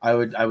 I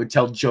would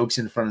tell jokes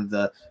in front of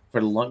the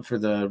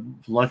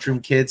lunchroom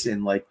kids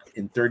in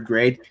third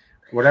grade,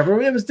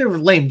 whatever. They were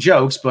lame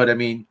jokes, but I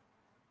mean,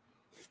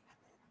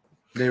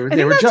 they were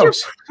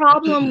jokes. Your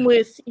problem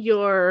with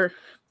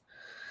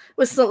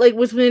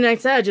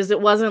Midnight's Edge is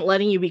it wasn't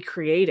letting you be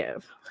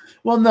creative.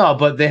 Well, no,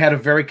 but they had a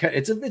very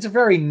it's a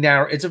very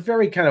narrow, it's a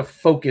very kind of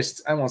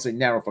focused. I won't say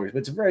narrow focus, but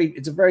it's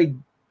a very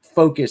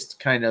focused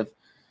kind of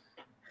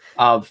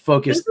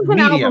focused this is an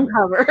medium. album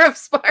cover of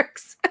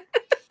Sparks.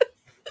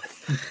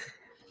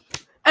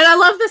 And I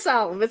love this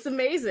album. It's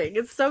amazing.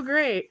 It's so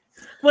great.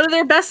 One of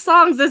their best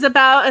songs is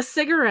about a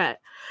cigarette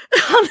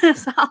on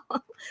this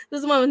album. This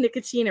is one with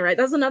Nicotina, right?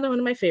 That's another one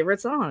of my favorite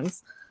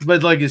songs.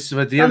 But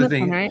the other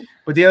thing, right?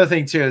 But the other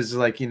thing too is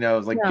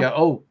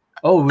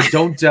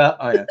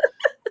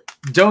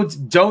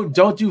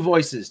don't do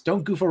voices.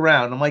 Don't goof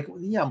around. I'm like,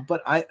 yeah,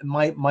 but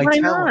my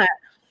talent.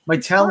 My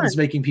talent is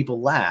making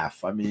people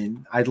laugh. I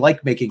mean, I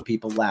like making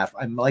people laugh.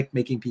 I like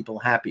making people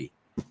happy.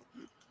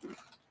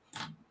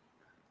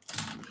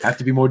 Have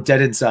to be more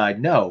dead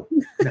inside. No.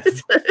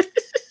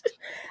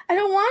 I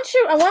don't want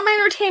you. I want my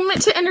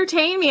entertainment to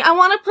entertain me. I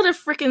want to put a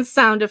freaking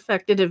sound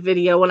effect in a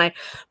video when I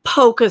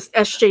poke a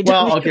SJW.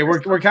 Well, okay,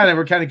 we're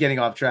kind of getting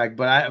off track,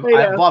 but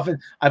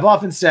I've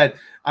often said,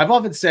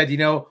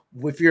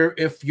 if you're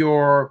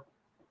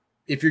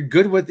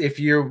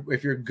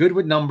good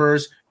with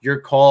numbers,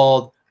 you're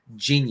called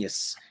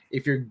genius.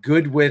 If you're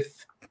good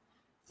with,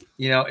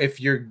 if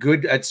you're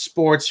good at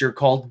sports, you're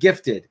called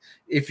gifted.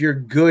 If you're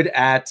good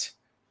at,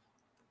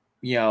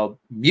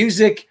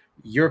 music,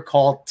 you're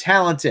called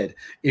talented.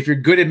 If you're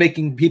good at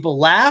making people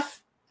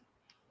laugh,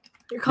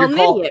 you're called an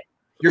idiot.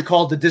 You're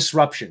called the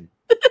disruption.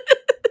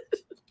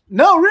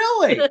 No,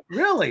 really.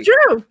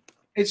 True.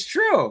 It's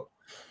true.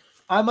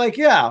 I'm like,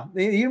 yeah.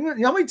 You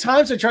know how many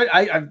times I tried?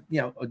 I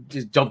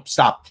just don't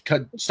stop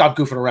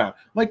goofing around.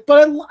 I'm like,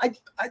 but I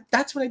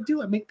that's what I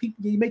do.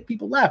 You make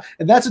people laugh,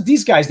 and that's what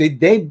these guys.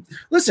 They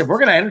listen. We're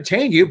gonna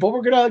entertain you, but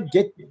we're gonna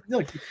get.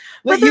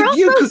 But they're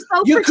also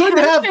so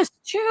pretentious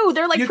too.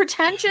 They're like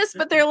pretentious,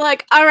 but they're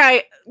like, all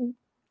right,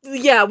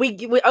 yeah, we're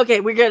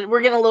getting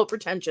a little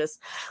pretentious.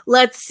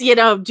 Let's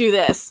do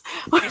this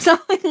or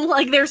something.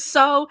 Like they're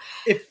so.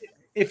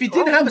 If you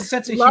didn't have a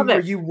sense of humor,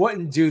 you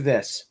wouldn't do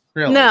this.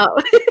 Really? No.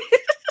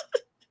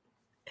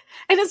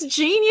 And it's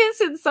genius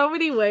in so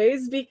many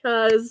ways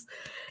because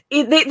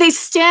they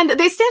stand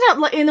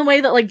out in the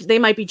way that they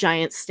might be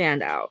giants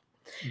stand out.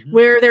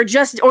 where they're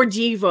just, or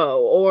Devo,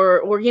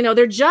 or you know,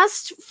 they're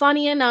just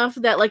funny enough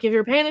that like if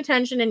you're paying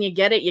attention and you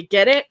get it, you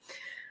get it.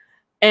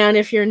 And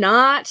if you're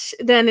not,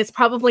 then it's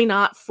probably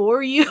not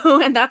for you,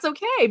 and that's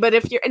okay. But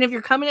if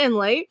you're coming in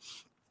late,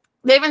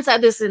 they even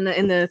said this in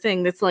the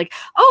thing that's like,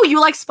 oh, you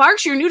like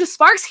Sparks? You're new to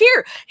Sparks?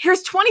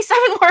 Here's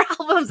 27 more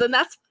albums, and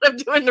that's what I'm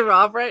doing to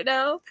Rob right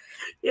now.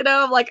 You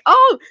know, I'm like,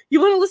 oh,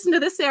 you want to listen to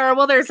this era?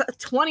 Well, there's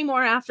 20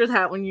 more after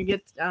that when you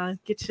get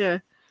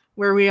to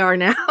where we are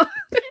now,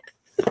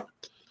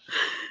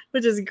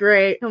 which is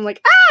great. I'm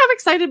like, I'm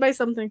excited by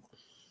something.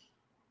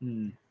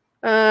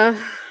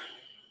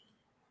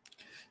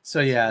 So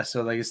yeah,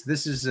 so like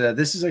this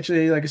is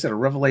actually, like I said, a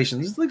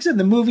revelation. Like I said,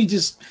 the movie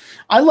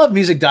I love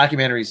music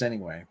documentaries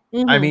anyway.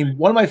 I mean,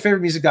 one of my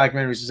favorite music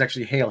documentaries is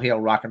actually Hail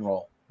Hail Rock and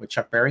Roll with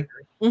Chuck Berry.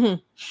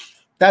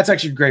 That's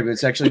actually great, but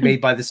it's actually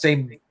made by the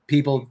same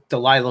people,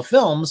 Delilah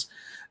Films,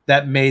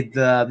 that made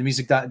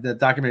the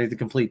documentary The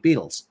Complete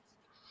Beatles.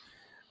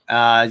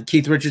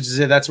 Keith Richards is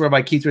it. That's where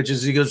by Keith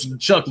Richards he goes,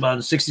 Chuck,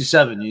 man,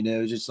 67. You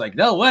know, just like,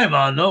 no way,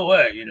 man, no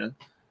way. You know.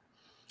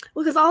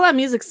 Well, because all that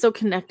music's so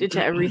connected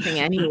to everything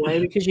anyway,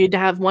 because you'd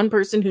have one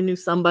person who knew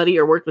somebody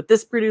or worked with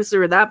this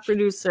producer or that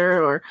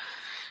producer, or,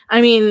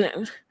 I mean,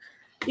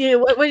 you know,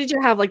 what did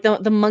you have? Like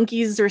the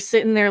monkeys are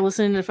sitting there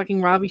listening to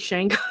fucking Ravi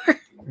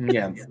Shankar.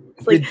 Yeah.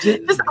 Like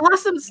just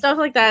awesome stuff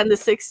like that in the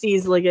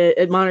 60s, like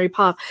at Monterey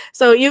Pop.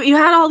 So you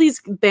had all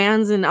these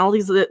bands and all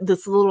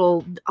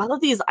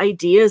of these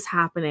ideas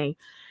happening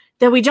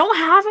that we don't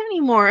have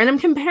anymore. And I'm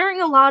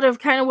comparing a lot of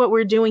kind of what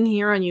we're doing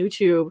here on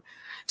YouTube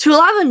to a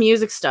lot of the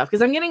music stuff,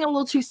 because I'm getting a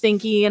little too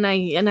thinky and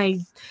I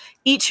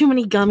eat too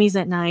many gummies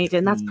at night,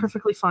 and that's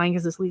perfectly fine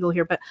because it's legal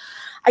here. But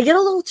I get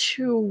a little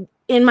too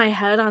in my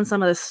head on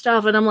some of this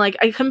stuff, and I'm like,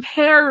 I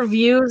compare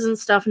views and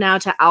stuff now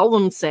to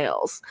album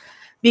sales,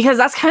 because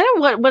that's kind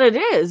of what it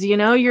is. You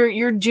know,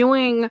 you're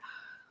doing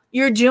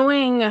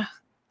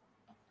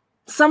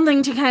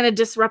something to kind of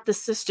disrupt the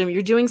system.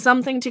 You're doing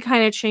something to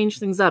kind of change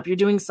things up. You're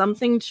doing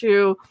something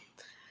to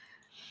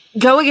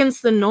go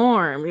against the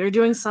norm. You're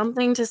doing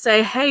something to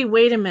say, hey,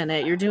 wait a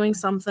minute. You're doing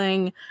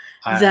something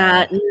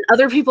that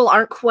other people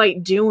aren't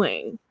quite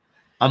doing.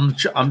 I'm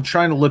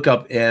trying to look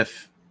up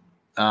if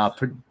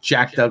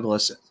Jack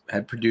Douglas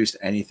had produced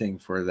anything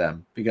for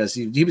them, because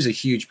he was a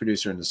huge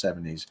producer in the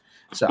 70s.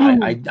 So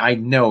I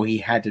know he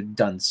had to have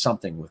done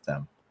something with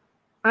them.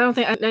 I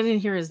didn't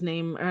hear his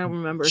name. I don't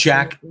remember.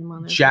 Jack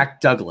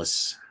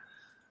Douglas.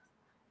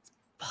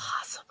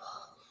 Possible.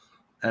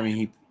 I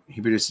mean, he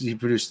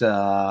produced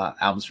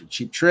albums for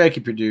Cheap Trick. He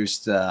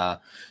produced John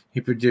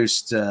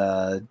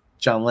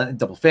Lennon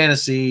Double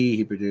Fantasy.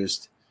 He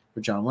produced for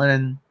John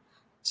Lennon.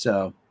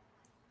 So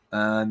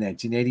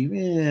 1980,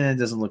 it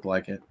doesn't look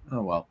like it.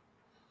 Oh well.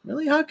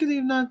 Really? How could he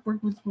have not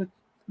worked with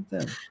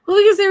them? Well,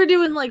 because they were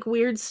doing like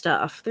weird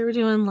stuff. They were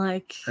doing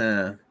like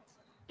Graham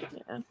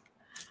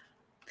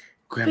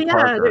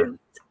Parker.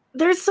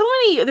 There's so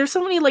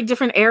many like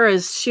different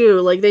eras too.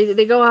 Like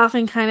they go off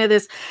in kind of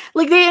this,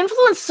 like they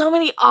influence so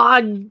many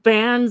odd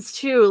bands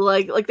too.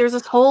 Like there's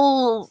this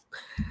whole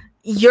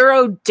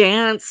Euro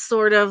dance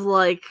sort of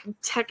like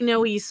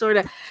techno-y sort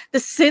of, the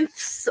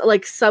synths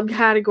like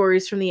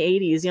subcategories from the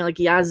 80s, you know, like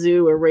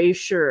Yazoo,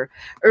 Erasure,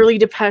 early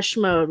Depeche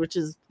Mode, which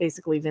is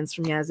basically Vince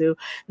from Yazoo.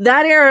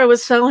 That era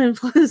was so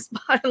influenced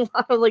by a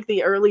lot of like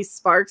the early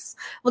Sparks.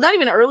 Well, not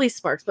even early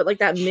Sparks, but like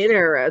that mid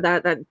era,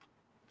 that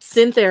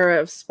synth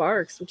era of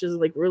Sparks, which is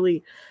like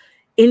really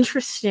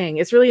interesting.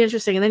 It's really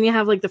interesting. And then you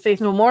have like the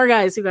Faith No More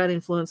guys who got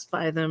influenced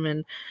by them,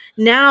 and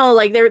now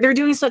like they're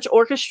doing such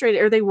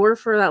orchestrated, or they were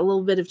for that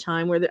little bit of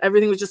time where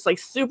everything was just like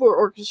super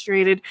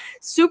orchestrated,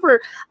 super,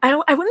 I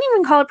wouldn't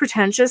even call it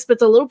pretentious, but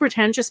it's a little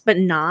pretentious but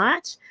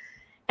not.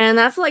 And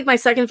that's like my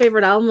second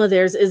favorite album of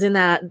theirs, is in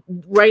that,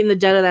 right in the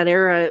dead of that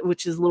era,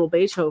 which is Little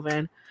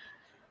Beethoven.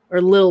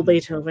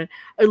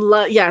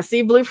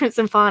 See, Blueprint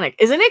Symphonic.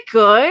 Isn't it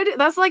good?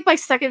 That's like my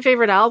second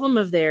favorite album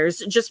of theirs,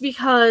 just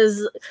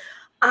because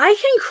I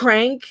can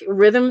crank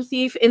Rhythm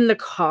Thief in the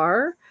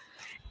car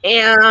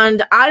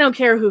and I don't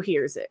care who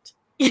hears it.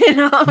 You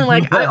know, I'm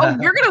like,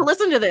 you're going to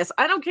listen to this.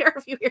 I don't care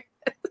if you hear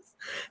this,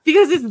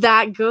 because it's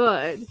that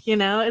good. You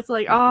know, it's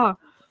like, oh.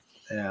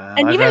 Yeah,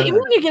 and even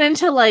when you get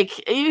into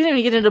like, even when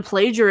you get into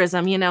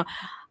plagiarism, you know,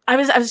 I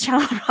was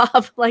telling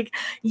Rob, like,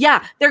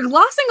 yeah, they're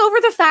glossing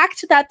over the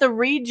fact that the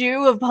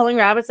redo of Pulling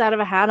Rabbits Out of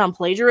a Hat on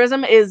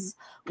Plagiarism is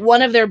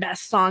one of their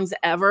best songs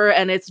ever,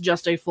 and it's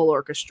just a full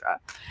orchestra.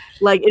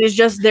 Like, it is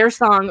just their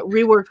song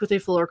reworked with a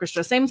full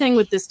orchestra. Same thing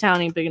with This Town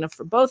Ain't Big Enough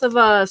for Both of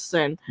Us,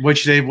 and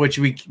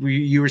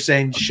you were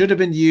saying should have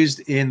been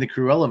used in the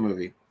Cruella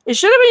movie. It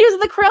should have been used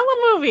in the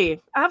Cruella movie.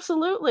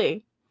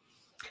 Absolutely.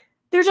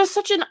 They're just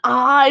such an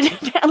odd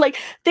like,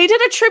 they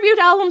did a tribute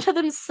album to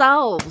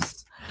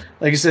themselves.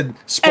 Like I said,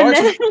 Sparks.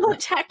 And then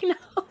techno.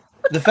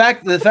 The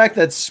fact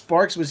that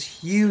Sparks was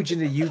huge in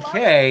the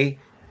UK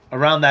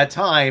around that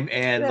time,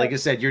 and like I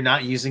said, you're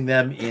not using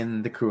them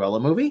in the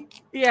Cruella movie.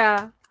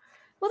 Yeah,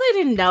 well, they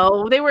didn't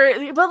know they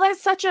were. Well, they're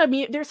such a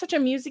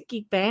music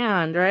geek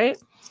band, right?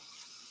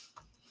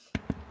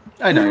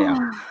 I know,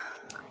 yeah.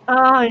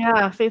 Oh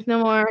yeah, Faith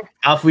No More.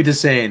 Auf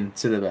Wiedersehen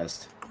to the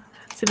best.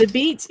 To the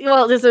beat.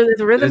 Well, there's a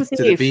rhythm To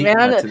the thief, beat.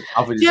 man.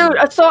 Auf Dude,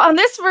 Wiedersehen. so on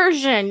this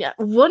version,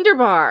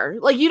 Wunderbar,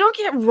 like you don't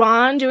get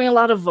Ron doing a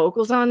lot of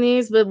vocals on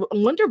these, but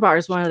Wunderbar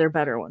is one of their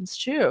better ones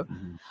too.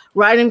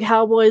 Riding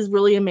Cowboy is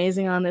really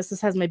amazing on this. This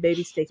has My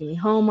Baby's Taking Me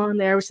Home on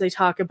there, which they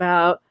talk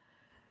about.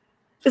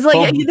 It's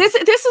like this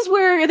is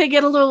where they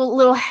get a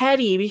little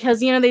heady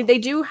because you know they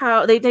do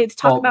how they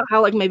talk about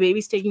how like My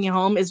Baby's Taking You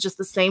Home is just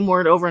the same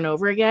word over and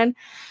over again,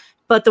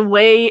 but the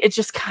way it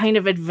just kind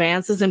of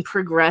advances and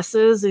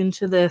progresses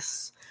into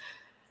this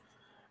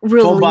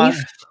relief.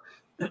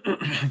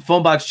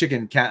 Phone box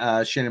chicken,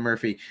 Shannon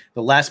Murphy.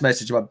 The last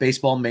message about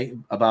baseball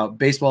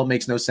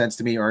makes no sense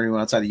to me or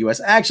anyone outside the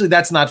U.S. Actually,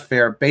 that's not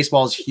fair.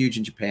 Baseball is huge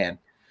in Japan,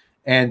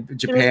 and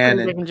Japan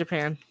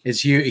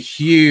is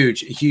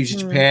huge in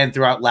Japan,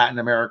 throughout Latin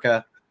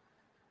America,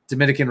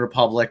 Dominican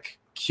Republic,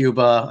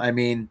 Cuba. I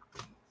mean,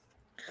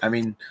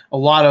 a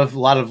lot of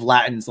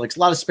Latins, like a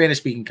lot of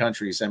Spanish-speaking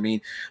countries. I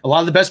mean, a lot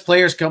of the best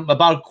players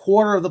about a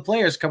quarter of the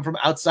players come from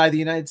outside the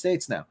United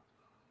States now.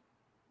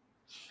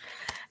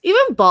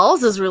 Even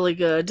Balls is really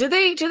good. Do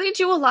they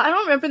do a lot? I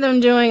don't remember them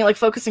doing like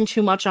focusing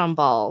too much on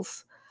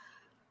Balls.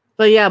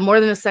 But yeah,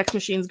 More Than a Sex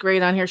Machine's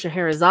great on here.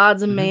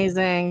 Scheherazad's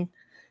amazing.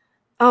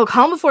 Oh,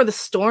 Calm Before the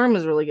Storm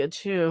is really good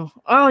too.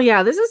 Oh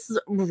yeah, this is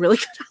really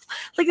good.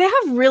 Like they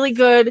have really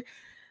good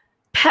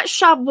Pet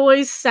Shop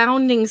Boys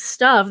sounding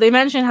stuff. They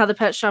mentioned how the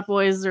Pet Shop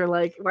Boys are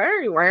like, why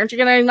aren't you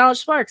gonna acknowledge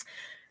Sparks?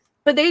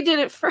 But they did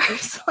it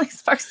first. Like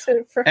Sparks did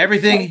it first.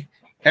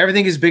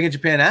 Everything is big in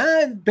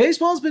Japan.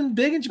 Baseball's been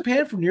big in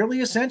Japan for nearly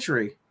a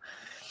century.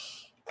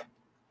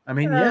 I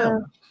mean, yeah,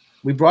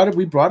 we brought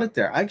it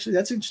there. Actually,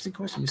 that's an interesting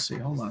question. Let me see.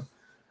 Hold on.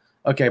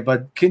 Okay,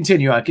 but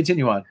continue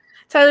on.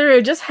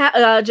 Tyler just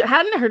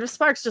hadn't heard of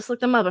Sparks. Just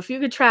looked them up. A few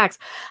good tracks.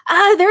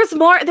 There's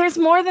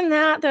more than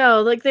that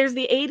though. Like there's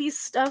the '80s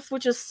stuff,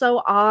 which is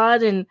so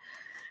odd. And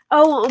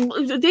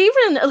they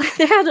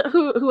had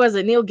who was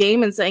it? Neil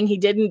Gaiman saying he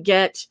didn't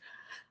get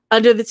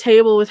Under the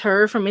Table with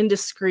Her from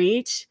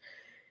Indiscreet.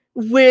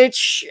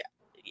 Which,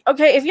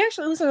 okay, if you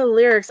actually listen to the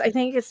lyrics, I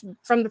think it's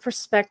from the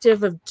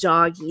perspective of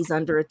doggies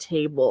under a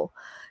table.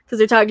 Because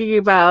they're talking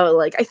about,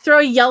 like, I throw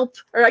a yelp,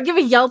 or I give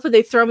a yelp and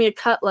they throw me a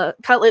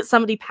cutlet,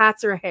 somebody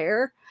pats her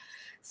hair.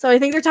 So I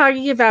think they're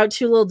talking about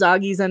two little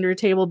doggies under a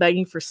table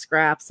begging for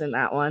scraps in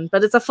that one.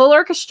 But it's a full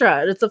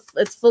orchestra.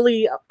 It's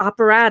fully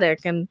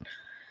operatic, and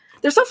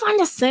they're so fun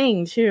to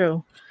sing,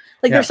 too.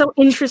 Like, they're so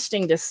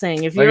interesting to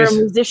sing. If you're a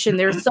musician,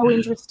 they're so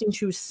interesting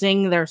to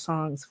sing their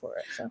songs for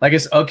it. So. Like,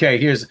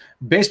 here's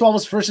baseball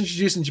was first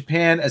introduced in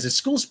Japan as a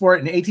school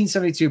sport in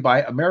 1872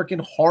 by American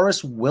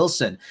Horace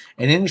Wilson,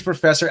 an English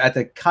professor at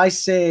the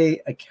Kaisei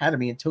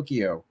Academy in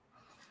Tokyo.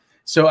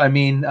 So, I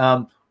mean,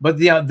 but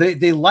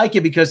they like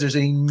it because there's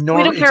an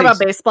enormous. We don't care about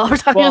baseball. We're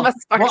talking about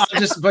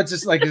Sparks. But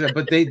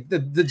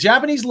the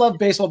Japanese love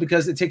baseball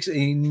because it takes an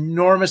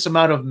enormous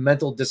amount of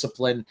mental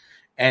discipline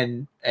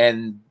and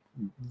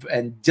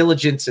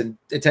diligence and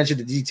attention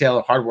to detail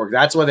and hard work.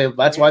 That's why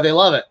they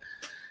love it.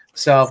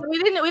 So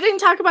we didn't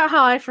talk about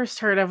how I first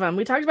heard of them.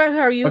 We talked about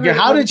how you. Okay,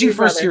 how did you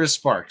first hear of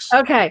Sparks?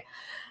 Okay,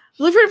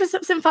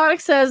 Blueford Symphonic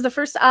says the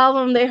first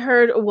album they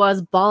heard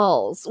was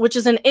Balls, which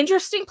is an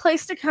interesting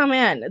place to come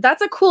in.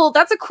 That's a cool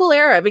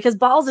era because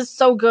Balls is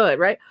so good,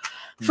 right?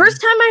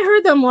 First time I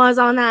heard them was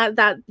on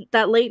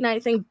that late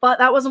night thing, but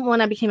that wasn't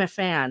when I became a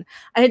fan.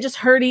 I had just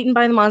heard Eaten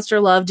by the Monster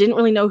of Love, didn't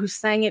really know who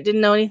sang it,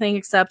 didn't know anything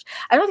except,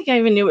 I don't think I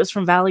even knew it was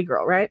from Valley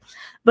Girl, right?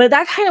 But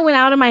that kind of went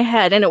out of my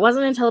head, and it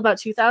wasn't until about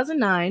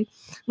 2009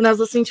 when I was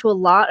listening to a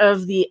lot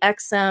of the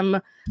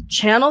XM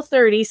Channel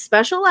 30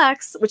 Special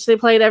X, which they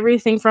played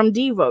everything from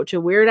Devo to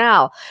Weird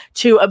Al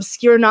to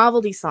obscure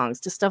novelty songs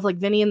to stuff like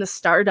Vinny and the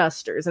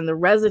Stardusters and The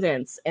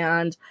Residents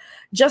and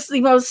just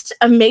the most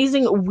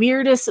amazing,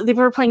 weirdest. They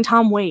were playing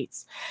Tom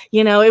Waits.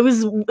 You know, it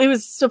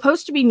was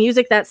supposed to be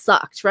music that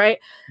sucked, right?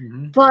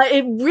 But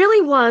it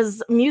really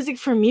was music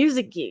for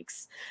music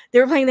geeks. They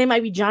were playing They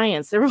Might Be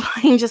Giants. They were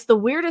playing just the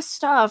weirdest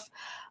stuff.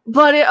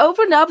 But it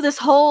opened up this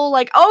whole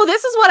like, oh,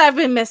 this is what I've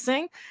been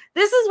missing.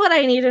 This is what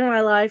I need in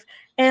my life.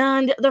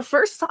 And the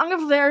first song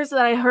of theirs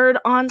that I heard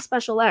on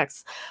Special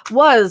X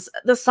was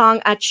the song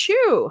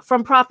Achoo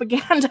from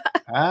Propaganda.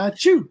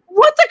 Achoo.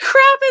 What the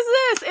crap is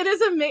this? It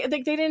is amazing.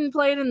 They didn't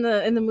play it in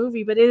the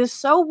movie, but it is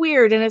so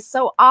weird and it's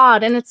so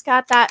odd. And it's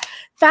got that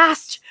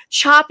fast,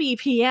 choppy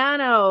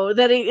piano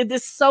that it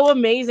is so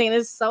amazing.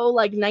 It's so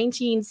like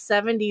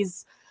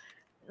 1970s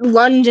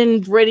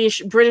London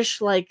British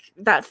like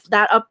that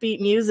upbeat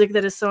music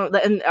that is so,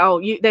 and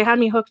they had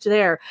me hooked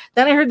there.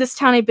 Then I heard This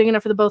Town Ain't Big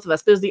Enough for the Both of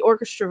Us, but it was the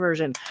orchestra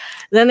version.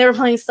 Then they were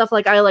playing stuff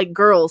like I Like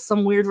Girls,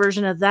 some weird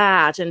version of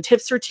that, and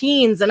Tips for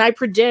Teens, and I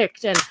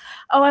Predict, and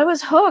I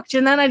was hooked.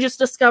 And then I just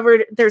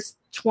discovered there's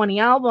 20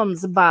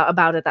 albums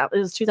about it. That it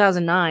was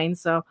 2009,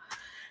 so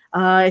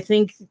I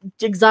think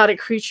Exotic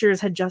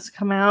Creatures had just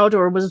come out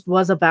or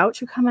was about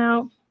to come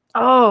out.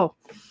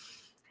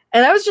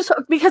 And I was just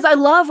hooked because I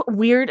love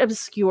weird,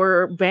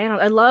 obscure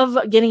bands. I love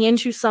getting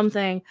into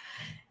something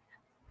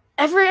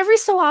every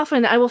so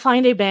often I will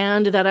find a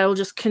band that I will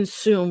just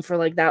consume for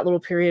like that little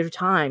period of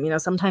time.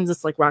 Sometimes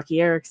it's like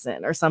Rocky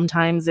Erickson, or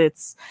sometimes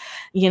it's,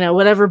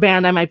 whatever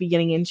band I might be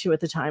getting into at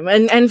the time.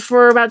 And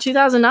for about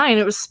 2009,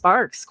 it was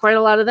Sparks, quite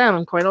a lot of them,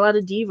 and quite a lot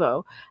of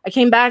Devo. I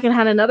came back and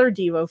had another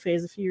Devo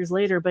phase a few years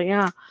later, but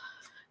yeah,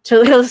 to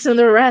listen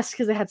to the rest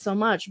because they had so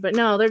much. But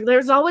no,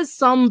 there's always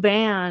some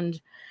band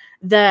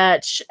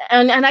that,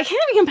 and I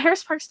can't even compare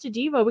Sparks to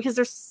Devo because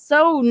they're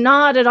so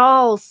not at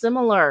all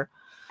similar.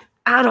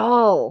 At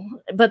all,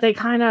 but they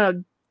kind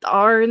of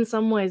are in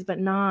some ways, but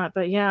not.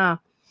 But yeah,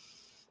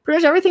 pretty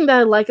much everything that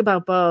I like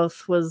about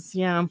both was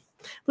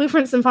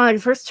Blueprint Symphonic.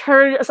 The first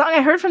song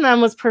I heard from them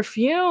was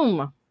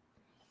Perfume.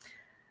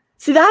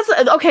 See, that's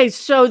okay.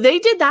 So they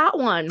did that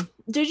one.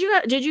 Did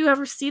you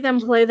ever see them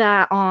play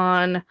that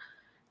on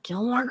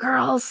Gilmore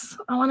Girls?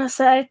 I want to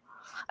say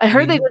I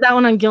heard they did that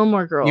one on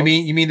Gilmore Girls. You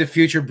mean the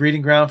future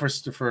breeding ground for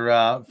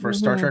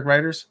Star Trek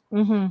writers?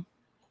 Mm-hmm.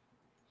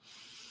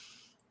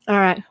 All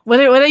right. What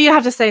do you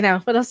have to say now?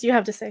 What else do you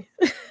have to say?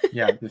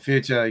 Yeah, the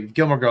future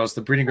Gilmore Girls,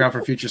 the breeding ground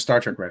for future Star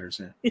Trek writers.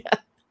 Yeah.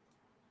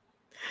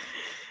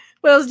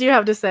 What else do you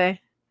have to say?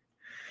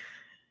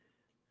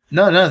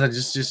 No,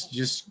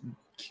 just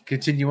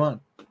continue on.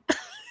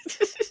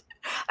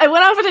 I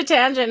went off on a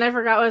tangent and I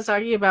forgot what I was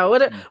talking about.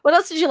 What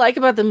else did you like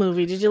about the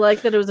movie? Did you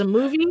like that it was a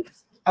movie?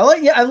 I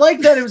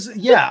like that it was.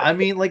 Yeah, I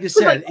mean, like I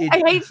said,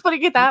 I hate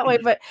putting it that way,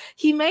 but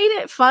he made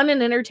it fun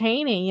and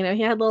entertaining.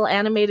 He had little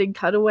animated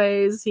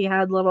cutaways. He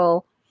had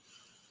little.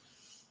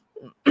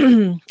 I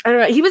don't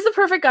know. He was the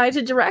perfect guy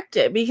to direct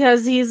it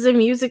because he's a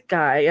music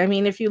guy. I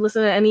mean, if you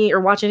listen to any or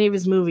watch any of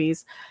his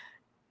movies,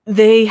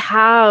 they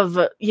have,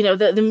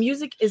 the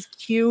music is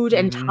cued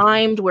and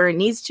timed where it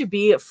needs to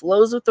be. It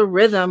flows with the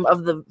rhythm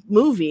of the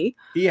movie.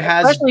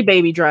 Especially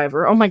Baby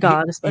Driver. Oh my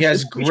God. He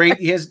has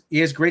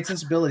great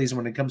sensibilities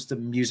when it comes to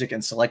music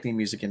and selecting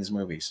music in his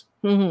movies.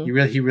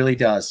 Mm-hmm. He really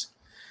does.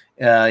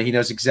 He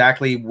knows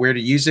exactly where to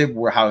use it,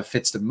 how it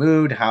fits the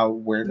mood,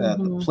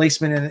 the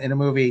placement in a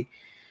movie.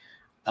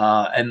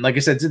 And like I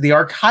said, the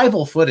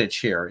archival footage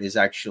here is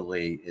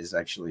actually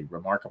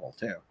remarkable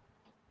too.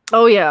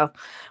 Oh yeah.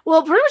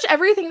 Well, pretty much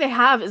everything they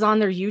have is on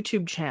their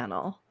YouTube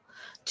channel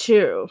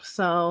too.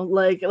 So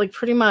like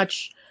pretty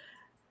much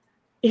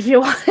if you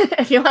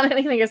want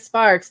anything at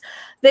Sparks,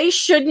 they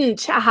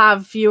shouldn't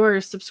have fewer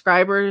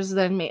subscribers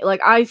than me.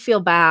 Like I feel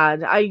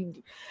bad. I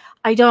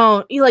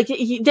don't like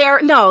they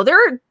have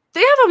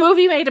a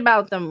movie made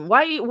about them.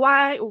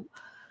 Why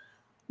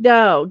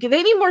no,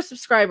 they need more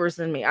subscribers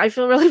than me. I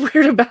feel really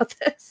weird about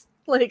this.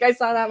 Like I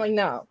saw that, I'm like,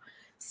 no.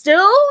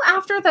 Still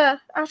after the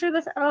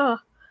oh.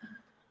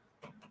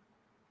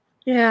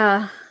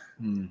 Yeah.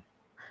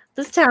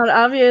 This town,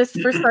 obvious.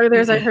 First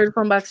starters, I heard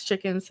Phonebox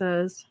Chicken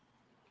says.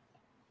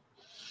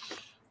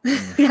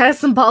 He has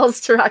some balls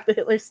to rock the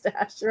Hitler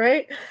stash,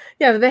 right?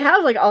 Yeah, they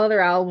have like all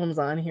their albums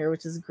on here,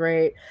 which is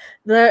great.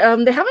 They have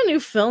a new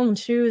film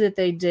too that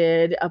they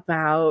did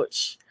about.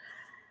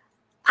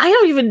 I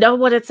don't even know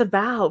what it's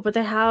about, but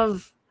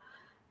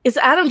it's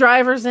Adam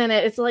Driver's in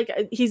it. It's like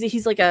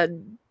he's like a.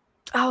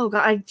 Oh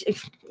God,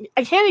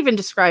 I can't even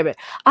describe it.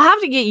 I'll have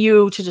to get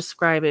you to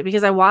describe it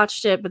because I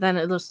watched it, but then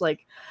it looks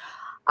like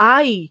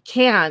I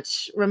can't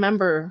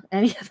remember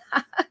any of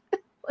that.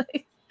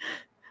 But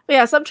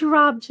yeah, sub to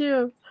Rob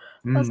too.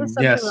 Also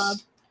sub to Rob.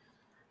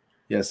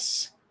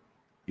 Yes.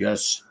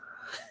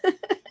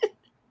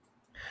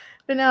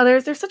 But no,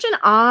 there's such an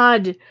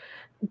odd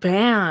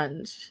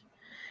band,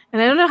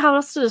 and I don't know how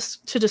else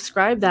to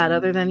describe that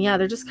other than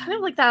they're just kind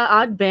of like that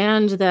odd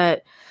band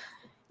that.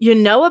 You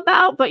know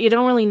about, but you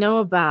don't really know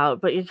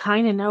about, but you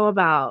kind of know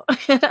about,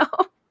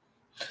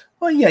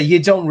 Well, yeah, you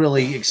don't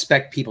really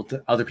expect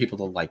other people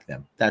to like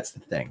them. That's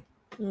the thing.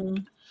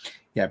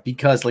 Yeah,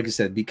 because like I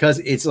said, because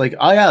it's like,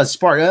 oh yeah,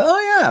 Spark.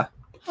 Oh yeah.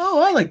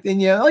 Oh, I like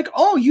them. Yeah, like,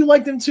 oh, you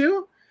like them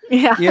too?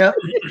 Yeah. Yeah.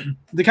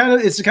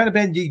 It's the kind of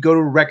band you go to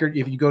a record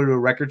if you go to a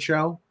record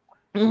show.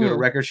 You go to a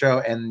record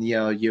show, and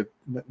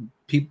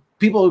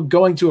people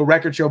going to a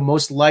record show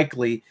most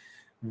likely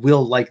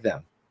will like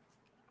them.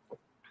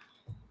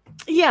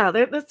 Yeah,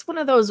 that's one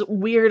of those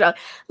weird,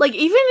 like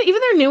even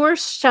their newer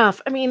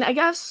stuff. I mean, I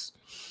guess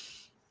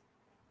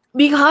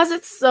because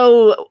it's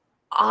so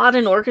odd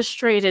and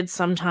orchestrated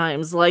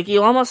sometimes, like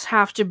you almost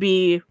have to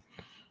be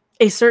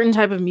a certain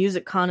type of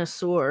music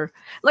connoisseur.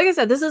 Like I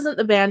said, this isn't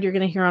the band you're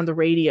going to hear on the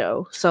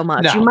radio so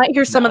much. You might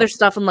hear some of their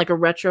stuff in like a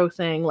retro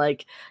thing,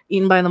 like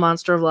Eaten by the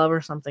Monster of Love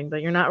or something,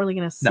 but you're not really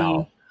going to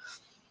see.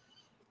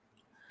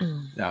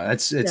 No,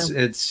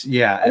 it's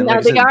yeah. And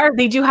like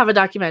they do have a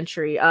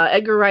documentary.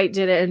 Edgar Wright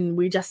did it, and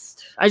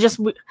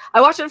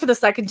I watched it for the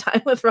second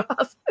time with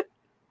Rob.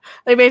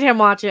 They made him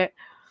watch it.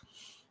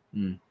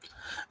 And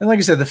like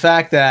I said, the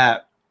fact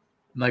that,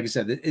 like I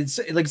said, it's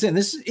like I said,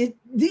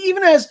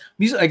 even as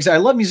music. Like I said, I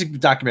love music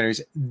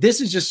documentaries.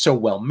 This is just so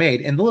well made,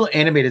 and the little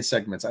animated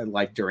segments I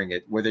like during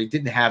it, where they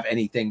didn't have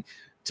anything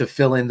to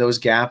fill in those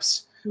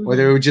gaps, where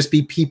there would just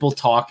be people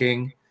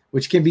talking,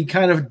 which can be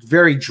kind of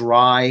very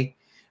dry.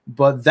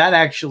 But that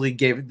actually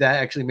made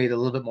it a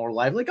little bit more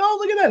live. Like, oh,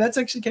 look at that. That's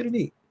actually kind of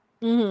neat.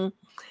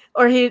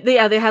 Or they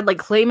had like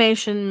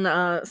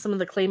claymation, some of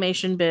the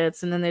claymation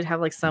bits, and then they'd have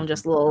like some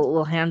just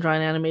little hand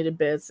drawn animated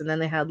bits, and then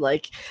they had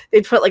like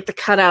they'd put like the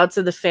cutouts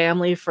of the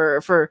family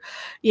for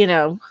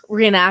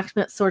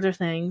reenactment sort of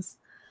things.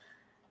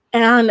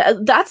 And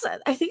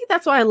I think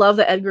that's why I love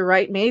that Edgar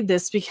Wright made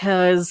this,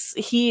 because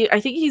I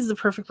think he's the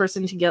perfect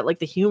person to get like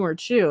the humor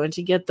too, and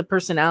to get the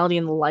personality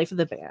and the life of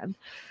the band.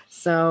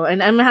 So,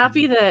 and I'm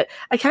happy that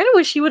I kind of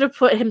wish he would have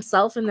put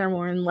himself in there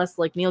more and less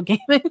like Neil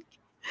Gaiman.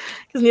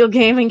 Because Neil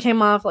Gaiman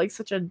came off like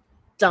such a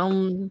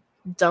dumb,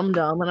 and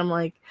I'm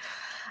like,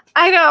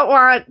 I don't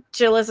want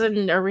to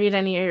listen or read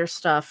any of your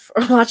stuff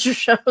or watch your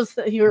shows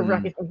that you were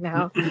writing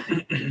now.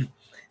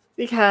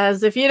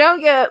 Because if you don't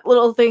get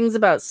little things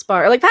about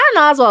Spark, like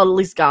Patton Oswalt at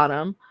least got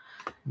him.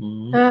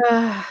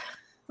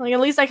 Like at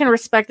least I can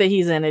respect that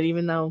he's in it,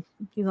 even though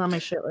he's on my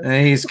shit list.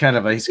 He's kind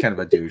of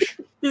a douche.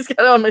 He's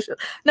kind of on my shit.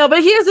 No, but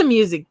he is a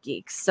music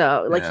geek,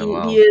 so like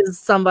he is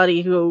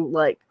somebody who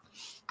like.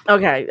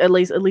 Okay, at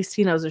least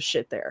he knows his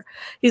shit there.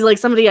 He's like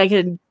somebody I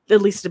could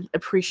at least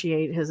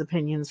appreciate his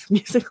opinions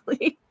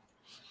musically.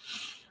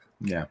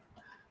 Yeah,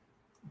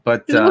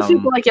 but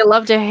people like you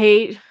love to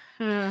hate.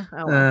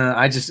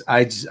 I just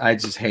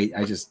hate.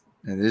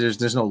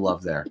 There's no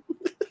love there.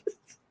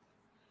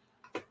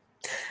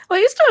 Well, I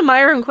used to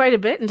admire him quite a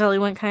bit until he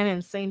went kind of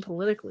insane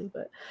politically,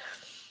 but.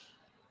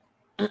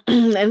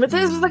 And with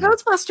this was the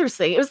Ghostbusters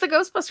thing. It was the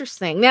Ghostbusters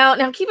thing.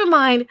 Now keep in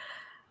mind.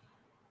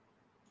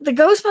 The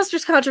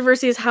Ghostbusters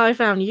controversy is how I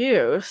found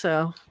you,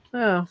 so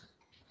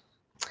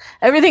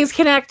everything's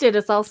connected.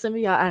 It's all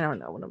symbiotic. I don't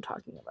know what I'm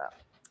talking about.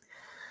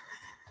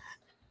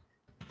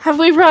 Have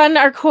we run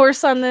our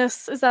course on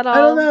this? Is that all?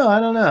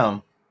 I don't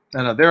know.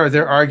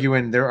 They're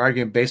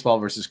arguing baseball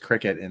versus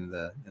cricket in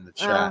the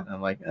chat.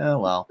 I'm like, oh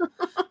well.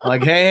 I'm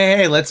like,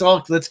 hey, let's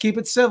keep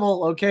it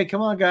civil. Okay, come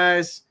on,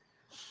 guys.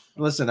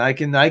 Listen, I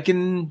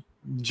can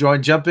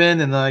jump in,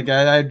 and like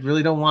I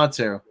really don't want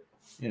to,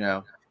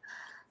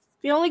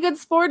 The only good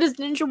sport is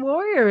Ninja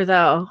Warrior,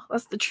 though.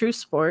 That's the true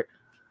sport.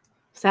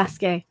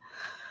 Sasuke.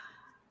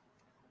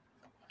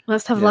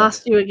 Must have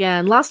lost you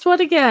again. Lost what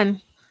again?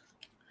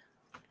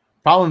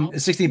 Problem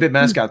 16-bit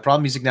mascot.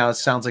 Problem music now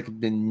sounds like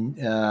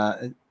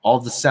all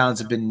the sounds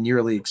have been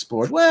nearly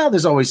explored. Well,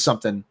 there's always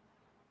something.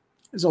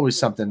 There's always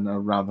something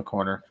around the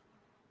corner.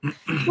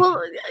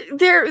 Well,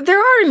 there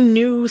are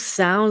new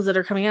sounds that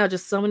are coming out.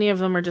 Just so many of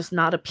them are just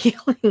not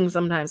appealing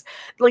sometimes.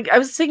 Like I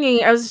was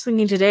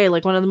thinking today,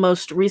 like one of the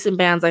most recent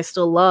bands I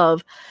still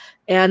love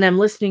and I'm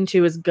listening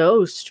to is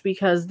Ghost,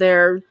 because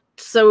they're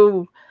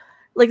so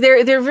like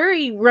they're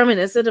very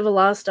reminiscent of a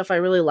lot of stuff I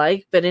really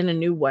like, but in a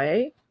new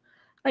way.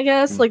 I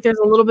guess like there's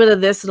a little bit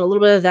of this and a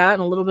little bit of that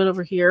and a little bit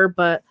over here,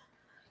 but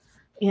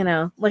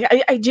like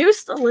I do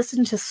still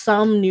listen to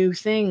some new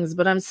things,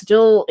 but I'm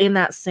still in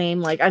that same,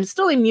 like, I'm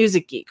still a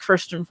music geek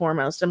first and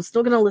foremost. I'm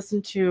still going to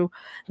listen to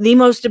the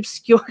most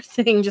obscure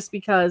thing just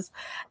because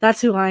that's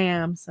who I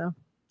am. So,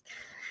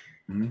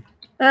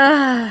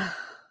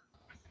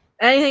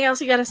 anything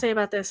else you got to say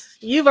about this?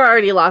 You've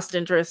already lost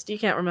interest. You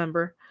can't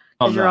remember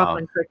because you're off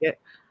on cricket.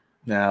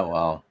 Yeah,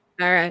 well.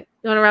 All right.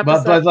 You want to wrap this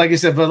up? But like I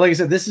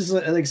said, this is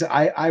like I said,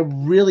 I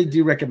really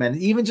do recommend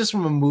it, even just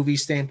from a movie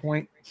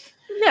standpoint.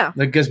 Yeah,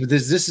 because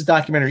this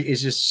documentary is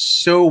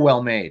just so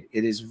well made.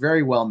 It is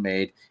very well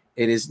made.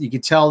 It is, you can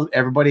tell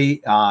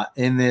everybody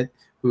in it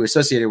who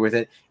associated with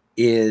it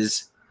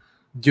is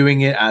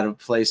doing it out of a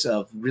place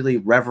of really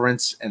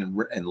reverence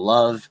and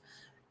love,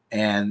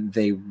 and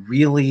they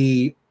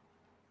really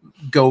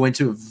go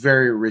into a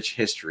very rich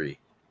history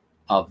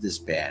of this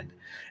band.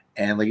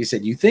 And like you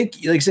said,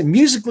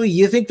 musically,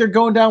 you think they're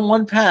going down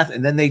one path,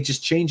 and then they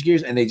just change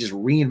gears and they just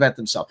reinvent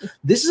themselves.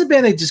 This is a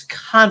band that just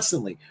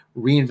constantly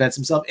reinvents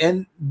themselves.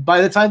 And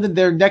by the time that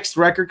their next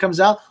record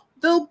comes out,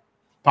 they'll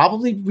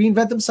probably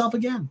reinvent themselves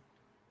again.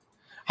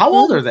 How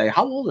old are they?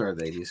 How old are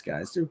they, these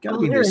guys? They've got to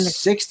be in their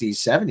 60s,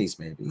 70s,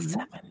 maybe.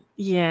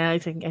 Yeah, I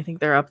think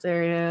they're up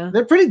there, yeah.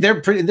 They're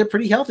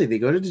pretty healthy. They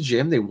go to the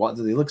gym. They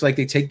look like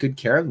they take good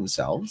care of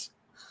themselves.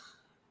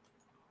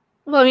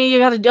 Well, I mean,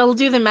 you'll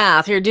do the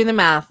math. Here, do the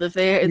math. If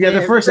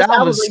the first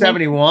album was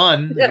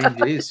 71. Yeah. I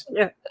mean, geez.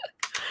 Yeah,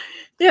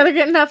 they're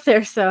getting up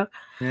there. So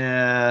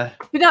yeah,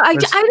 I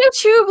do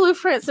too.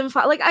 Blueprints and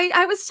like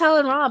I was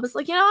telling Rob, it's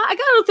like I got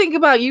to think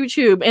about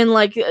YouTube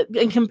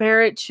and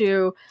compare it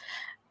to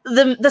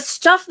the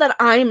stuff that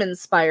I'm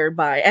inspired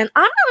by, and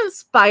I'm not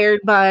inspired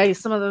by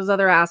some of those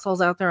other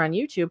assholes out there on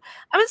YouTube.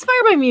 I'm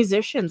inspired by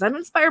musicians. I'm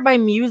inspired by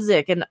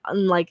music and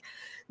like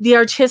the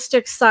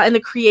artistic side and the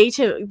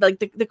creative, like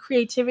the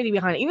creativity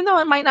behind it, even though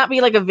it might not be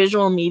like a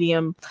visual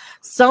medium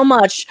so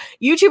much.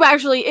 YouTube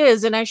actually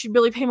is, and I should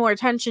really pay more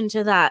attention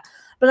to that.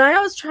 But I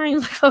always try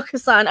and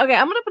focus on, okay,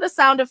 I'm gonna put a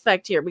sound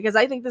effect here because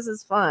I think this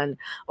is fun,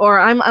 or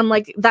I'm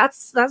like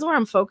that's where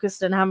I'm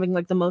focused and having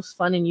like the most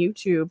fun in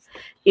YouTube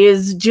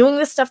is doing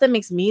the stuff that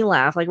makes me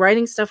laugh, like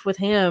writing stuff with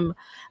him,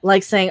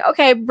 like saying,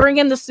 okay, bring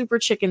in the super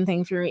chicken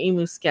thing for your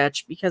emu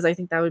sketch because I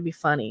think that would be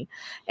funny,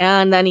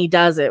 and then he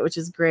does it, which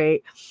is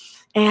great.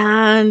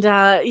 And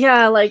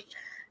yeah, like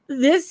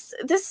this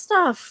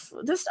stuff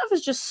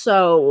is just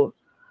so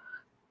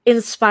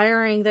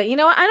inspiring that, you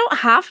know, I don't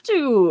have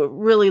to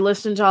really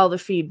listen to all the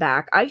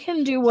feedback. I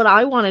can do what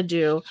I want to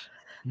do,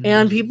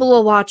 and people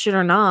will watch it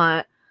or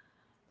not.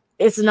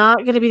 It's not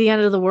going to be the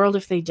end of the world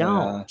if they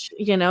don't,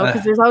 you know,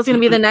 because there's always going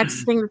to be the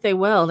next thing that they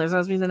will. There's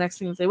always going to be the next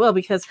thing that they will,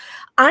 because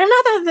I'm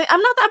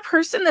not that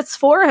person that's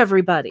for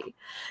everybody.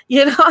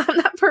 You know, I'm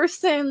that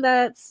person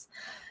that's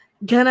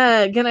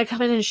gonna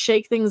come in and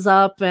shake things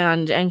up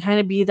and kind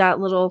of be that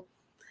little,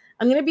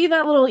 I'm going to be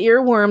that little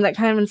earworm that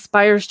kind of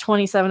inspires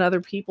 27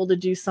 other people to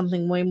do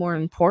something way more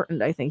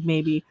important, I think,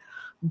 maybe,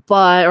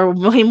 but, or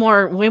way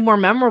more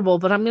memorable,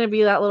 but I'm going to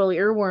be that little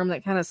earworm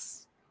that kind of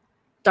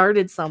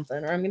started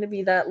something, or I'm going to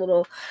be that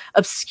little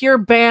obscure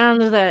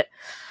band that,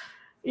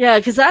 yeah,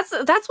 because that's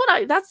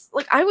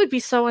like, I would be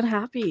so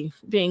unhappy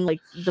being like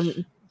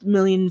the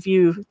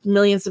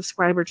million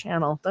subscriber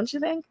channel, don't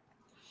you think?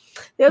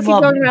 Yes, well,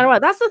 no matter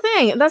what. That's the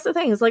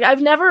thing. It's like I've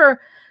never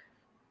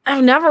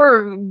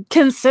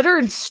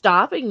considered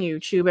stopping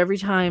YouTube every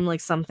time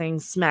like something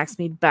smacks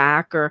me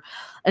back or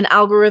an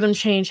algorithm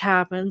change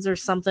happens or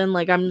something.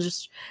 Like I'm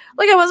just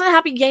like, I wasn't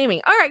happy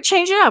gaming. All right,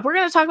 change it up. We're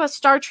going to talk about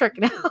Star Trek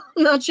now.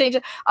 I'll change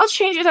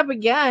it up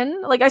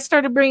again. Like I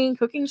started bringing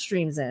cooking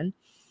streams in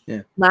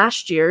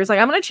last year. It's like,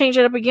 I'm going to change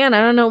it up again.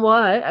 I don't know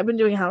what. I've been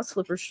doing house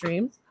flipper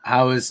streams.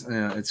 How is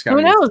it's got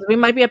who knows? We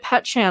might be a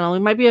pet channel. We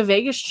might be a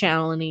Vegas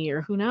channel in a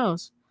year. Who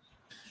knows?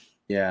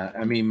 Yeah,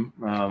 I mean,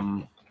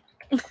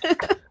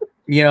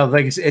 you know,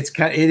 like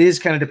it is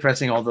kind of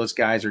depressing. All those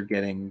guys are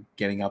getting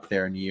up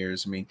there in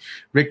years. I mean,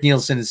 Rick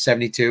Nielsen is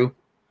 72.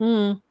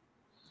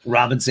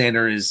 Robin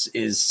Zander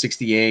is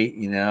 68.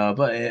 You know,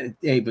 but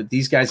hey, but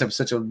these guys have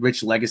such a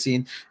rich legacy,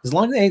 and as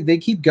long as they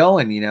keep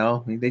going, you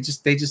know, I mean, they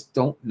just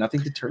don't. Nothing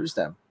deters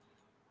them.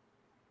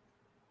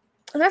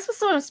 And that's what's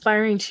so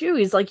inspiring too.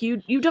 Is like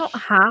you don't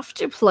have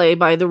to play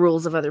by the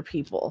rules of other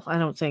people. I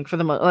don't think, for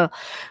the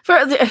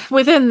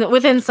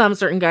within some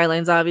certain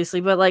guidelines, obviously,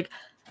 but like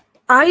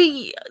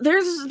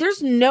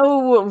there's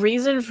no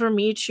reason for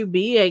me to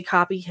be a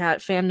copycat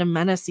fandom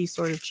menace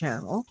sort of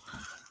channel.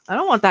 I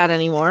don't want that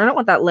anymore. I don't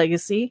want that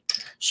legacy.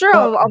 Sure,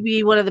 I'll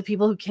be one of the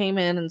people who came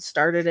in and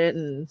started it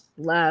and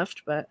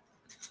left, but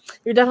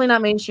you're definitely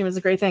not mainstream is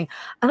a great thing.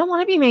 I don't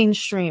want to be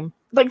mainstream.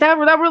 Like that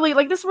really,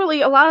 like this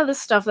really, a lot of this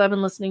stuff that I've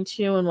been listening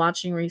to and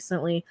watching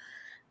recently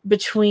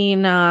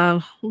between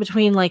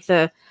like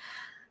the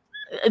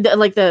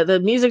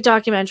music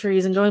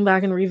documentaries and going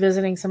back and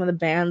revisiting some of the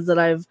bands that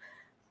I've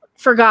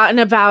forgotten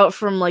about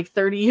from like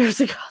 30 years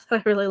ago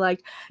that I really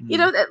liked. You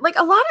know, like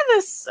a lot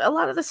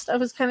of this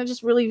stuff is kind of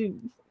just really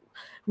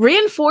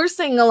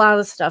reinforcing a lot of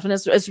the stuff, and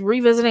it's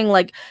revisiting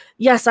like,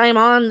 yes, I am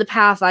on the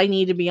path I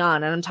need to be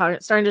on, and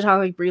I'm starting to talk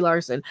like Brie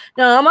Larson.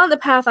 No, I'm on the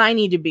path I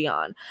need to be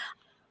on.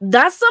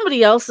 That's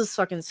somebody else's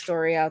fucking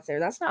story out there.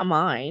 That's not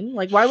mine.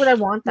 Like, why would I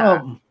want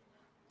that?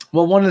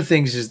 Well, one of the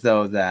things is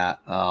though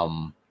that,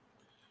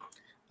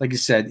 like you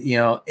said, you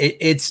know,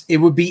 it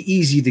would be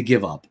easy to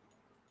give up.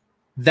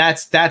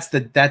 That's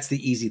the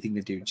easy thing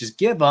to do. Just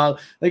give up.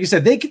 Like you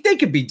said, they could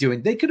have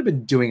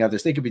been doing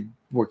others. They could be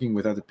working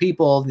with other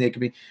people. They could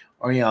be,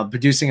 or, you know,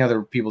 producing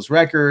other people's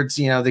records.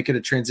 You know, they could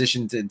have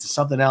transitioned into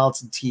something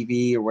else in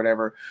TV or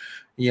whatever,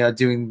 you know,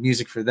 doing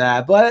music for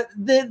that. But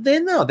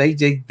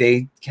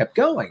they kept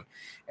going.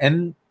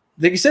 And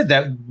like you said,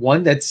 that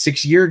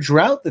 6-year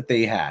drought that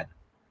they had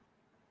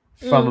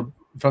from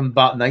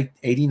about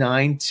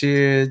 89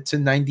 to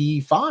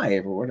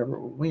 95 or whatever,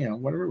 you know,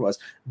 whatever it was,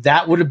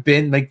 that would have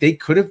been like, they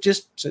could have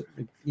just said,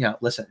 you know,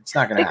 listen, it's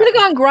not going to happen. They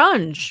could have gone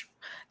grunge.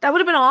 That would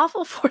have been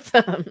awful for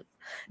them.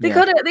 They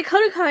could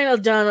have kind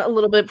of done a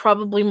little bit,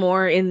 probably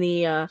more in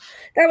the that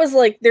was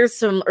like, there's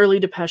some early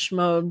Depeche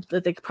Mode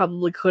that they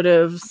probably could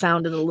have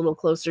sounded a little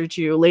closer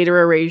to,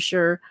 later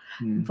Erasure,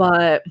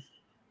 but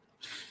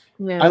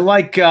yeah. I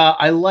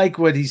like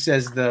what he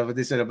says, what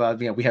they said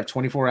about, you know, we have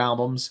 24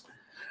 albums.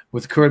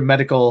 With current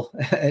medical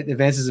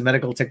advances in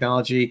medical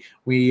technology,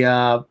 we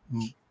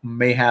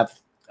may have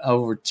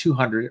over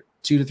 200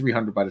 to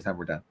 300 by the time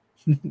we're done.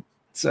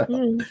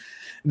 So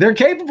they're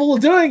capable of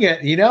doing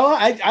it. You know,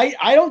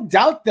 I don't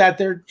doubt that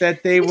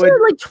they would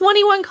do like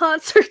 21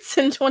 concerts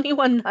in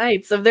 21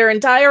 nights of their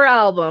entire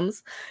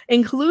albums,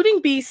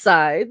 including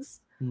B-sides,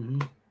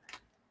 and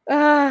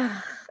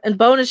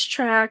bonus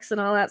tracks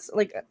and all that.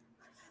 Like,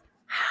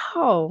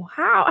 how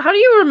do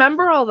you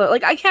remember all the?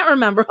 Like, I can't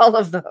remember all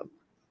of them.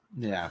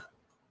 Yeah,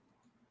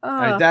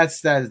 I mean,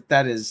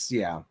 that is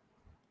yeah.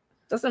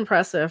 That's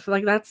impressive.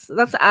 Like that's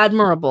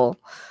admirable.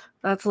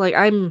 That's like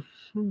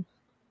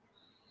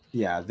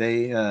yeah,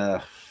 they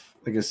like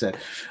I said,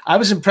 I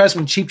was impressed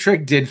when Cheap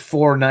Trick did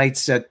 4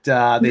 nights at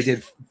they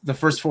did the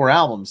first 4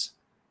 albums,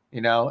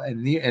 you know,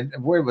 and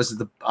where was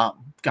it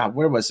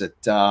where was it?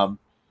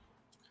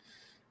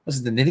 Was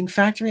it the Knitting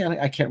Factory?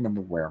 I can't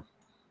remember where.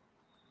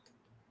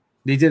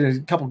 They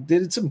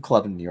did some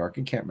club in New York.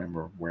 I can't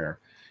remember where.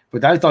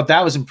 But I thought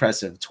that was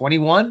impressive.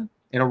 21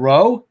 in a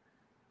row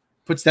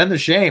puts them to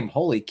shame.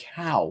 Holy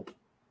cow.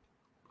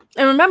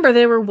 And remember,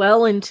 they were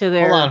well into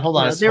their... Hold on. Hold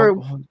on a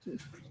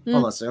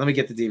second. Let me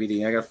get the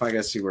DVD. I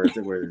gotta see where it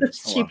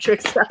is. Cheap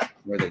Trick stuff.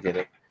 Where they did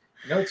it.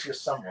 I know it's here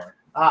somewhere.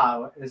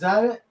 Is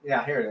that it?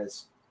 Yeah, here it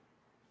is.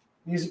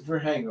 Music for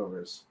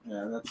hangovers.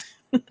 Yeah,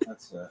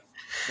 that's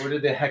where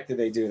the heck did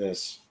they do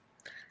this?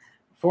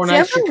 Four See, I've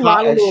Nights got a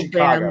lot of at little bands.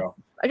 Chicago.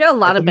 I got a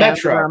lot At the of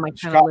bands that are Metro. on my kind of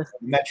Chicago list.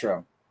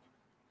 Metro.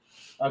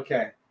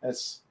 Okay,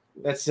 that's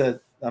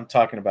I'm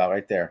talking about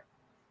right there.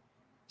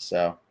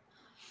 So,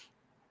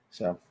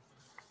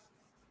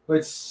 but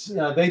it's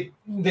they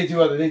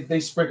do they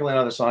sprinkle in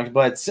other songs,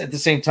 but it's at the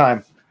same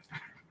time,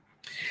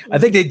 I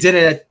think they did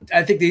it.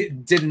 I think they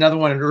did another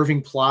one at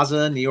Irving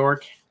Plaza, New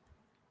York.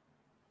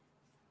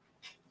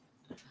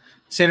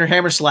 Senator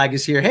Hammerslag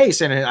is here. Hey,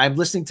 Senator, I'm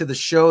listening to the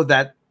show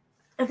that.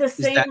 The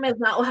same as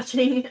not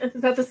watching.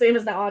 Is that the same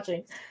as not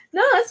watching?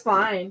 No, that's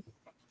fine.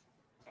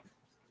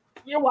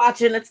 You're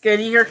watching. It's good.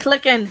 You're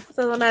clicking. It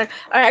doesn't matter.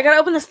 All right, I gotta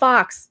open this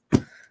box.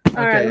 All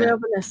right, let me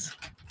open this.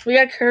 We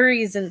got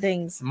curries and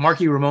things.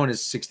 Marky Ramone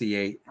is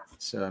 68.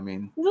 So I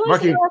mean,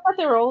 Marky. I thought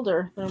they were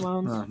older.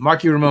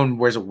 Marky Ramone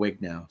wears a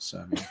wig now. So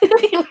I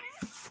mean,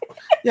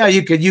 yeah,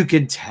 you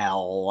can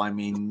tell. I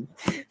mean,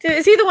 dude,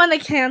 is he the one they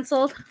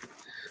canceled?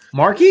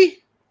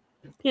 Marky?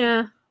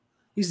 Yeah.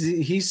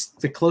 He's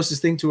the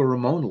closest thing to a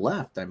Ramone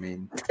left. I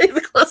mean, he's the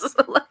closest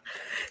one left.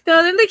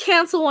 No, didn't they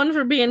cancel one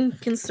for being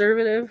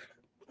conservative?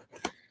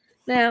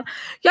 No.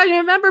 Yeah, you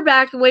remember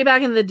way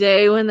back in the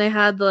day when they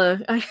had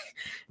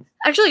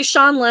actually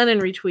Sean Lennon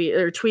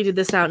tweeted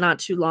this out not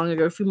too long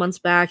ago, a few months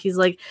back. He's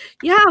like,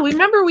 yeah, we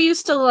remember we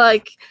used to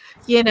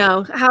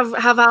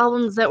have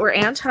albums that were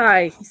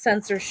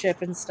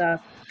anti-censorship and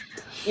stuff.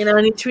 And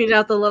he tweeted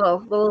out the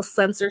little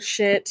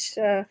censorship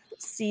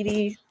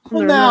CD.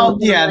 Well,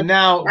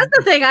 now that's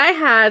the thing I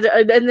had,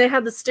 and they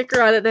had the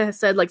sticker on it that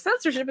said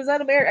censorship is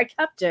out of America. I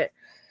kept it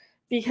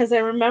because I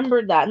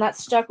remembered that, and that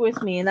stuck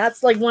with me. And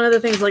that's one of the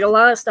things. A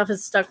lot of stuff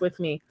has stuck with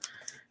me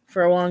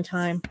for a long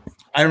time.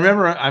 I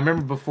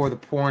remember before the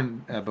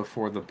porn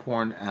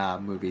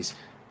movies,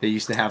 they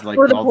used to have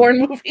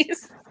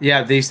movies.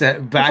 Yeah, they used to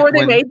before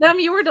they made them.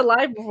 You were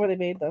alive before they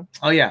made them.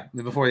 Oh yeah,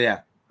 before yeah.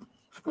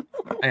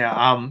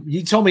 Yeah,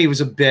 you told me it was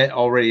a bit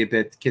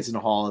Kids in the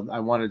Hall. I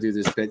want to do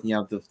this bit,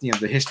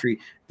 the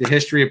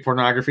history of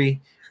pornography,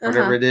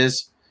 whatever it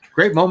is.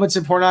 Great moments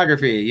in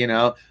pornography.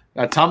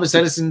 Thomas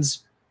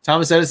Edison's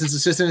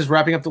assistant is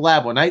wrapping up the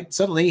lab one night.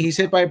 Suddenly, he's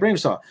hit by a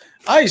brainstorm.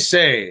 I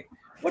say,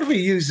 what if we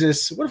use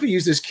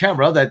this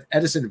camera that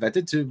Edison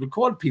invented to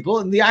record people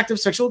in the act of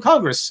sexual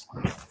congress?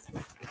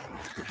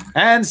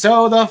 And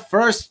so the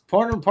first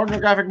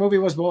pornographic movie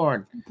was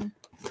born.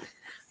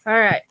 All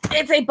right,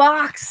 it's a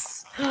box.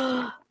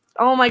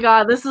 Oh my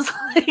god, this is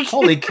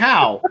holy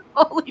cow.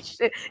 Holy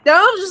shit.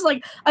 Now I'm just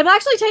I'm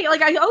actually taking I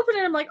open it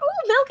and I'm like, oh,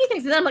 milky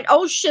things, and then I'm like,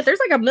 oh shit, there's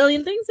a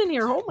million things in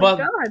here. Oh my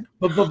god.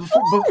 But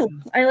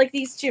I like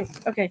these too.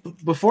 Okay.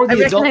 Before the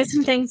recognize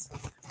some things.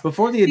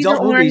 Before the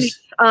adult movies.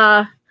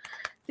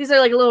 These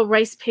are little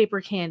rice paper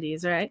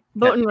candies, right?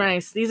 Boat and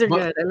rice. These are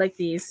good. I like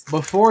these.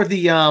 Before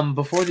the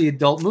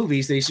adult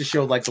movies, they used to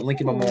show the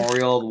Lincoln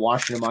Memorial, the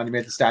Washington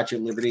Monument, the Statue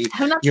of Liberty.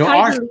 I'm not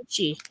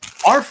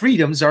our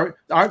freedoms are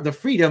the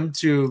freedom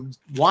to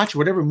watch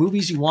whatever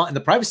movies you want in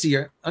the privacy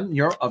of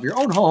your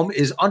own home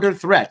is under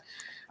threat.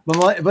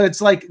 But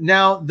it's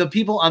now the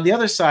people on the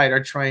other side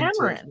are trying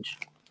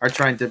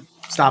to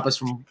stop us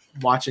from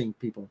watching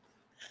people.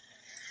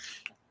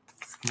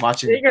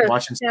 Watching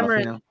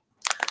stuff,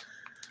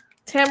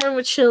 Tamarind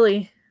with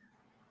chili.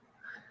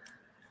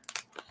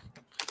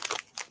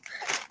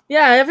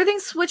 Yeah, everything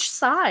switched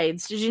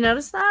sides. Did you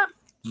notice that?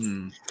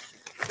 Ooh,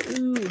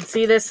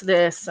 see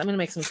this. I'm gonna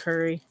make some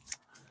curry.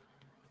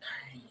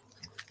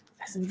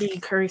 Some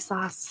big curry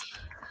sauce.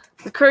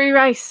 The curry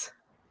rice.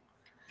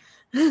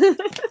 Yeah,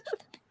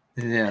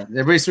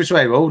 everybody switched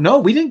away. Oh no,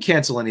 we didn't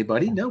cancel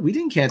anybody. They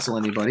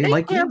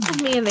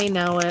canceled me and they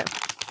know it.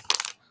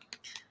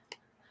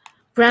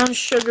 Brown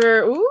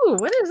sugar. Ooh,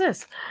 what is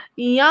this?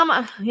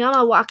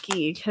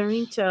 Yamawaki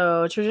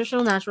Karito,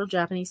 traditional natural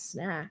Japanese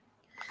snack.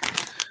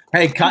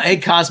 Hey,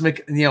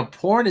 Cosmic.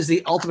 Porn is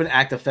the ultimate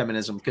act of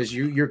feminism because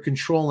you're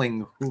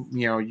controlling who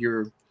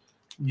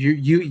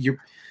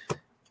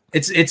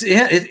It's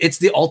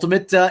the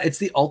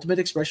ultimate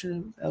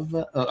expression of.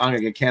 I'm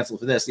gonna get canceled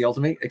for this. The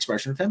ultimate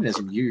expression of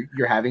feminism.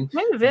 You're having.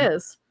 Kind of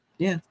is.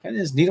 Yeah, kind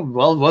of is. It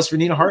was for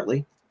Nina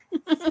Hartley.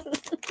 No,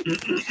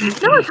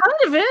 it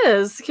kind of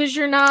is because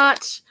you're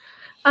not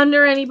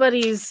under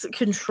anybody's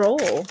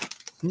control.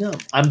 No,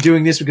 I'm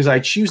doing this because I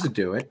choose to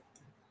do it.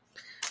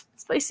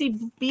 Spicy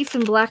beef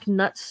and black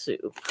nut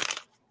soup.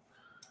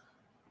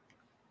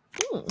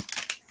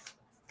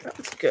 That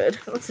looks good.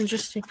 That looks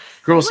interesting.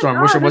 Girl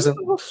Storm. Wish it wasn't.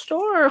 A whole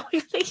store.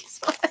 Thank you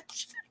so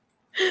much.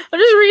 I'm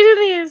just reading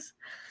these.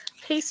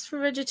 Paste for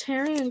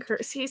vegetarian.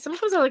 See,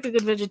 sometimes I like a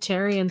good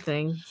vegetarian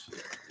thing.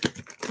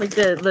 Like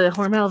the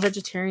Hormel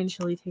vegetarian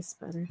chili tastes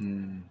better.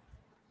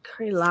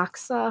 Curry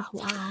laksa.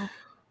 Wow.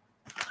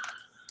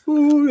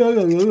 Dude,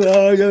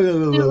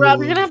 Rob,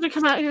 you're gonna have to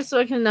come out here so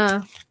I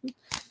can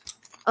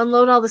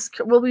unload all this.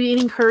 We'll be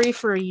eating curry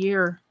for a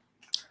year.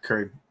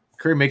 Curry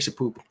makes you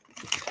poop.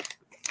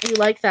 You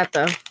like that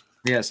though?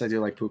 Yes, I do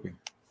like pooping.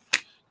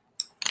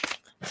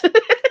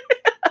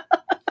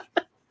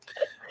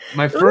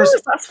 my Ooh,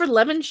 first sauce for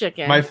lemon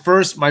chicken. my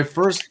first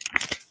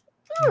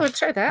Ooh,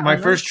 try that. my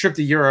first trip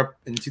to Europe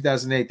in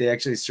 2008, they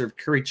actually served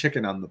curry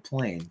chicken on the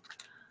plane.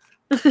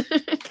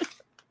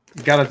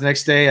 Got up the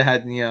next day, I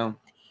had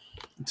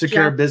took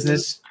care of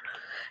business.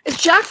 Is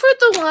jackfruit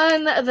the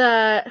one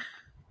that?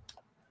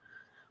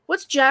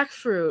 What's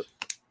jackfruit?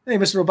 Hey,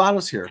 Mr.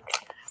 Robato's here.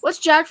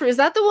 What's jackfruit? Is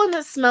that the one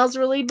that smells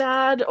really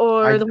bad,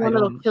 or the one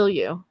that'll kill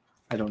you?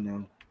 I don't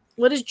know.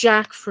 What is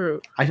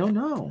jackfruit? I don't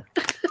know.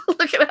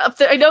 Look it up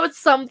there. I know it's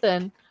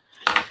something.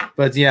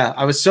 But yeah,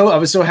 I was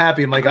so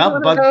happy. I'm like, I'm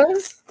about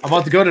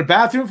to go to the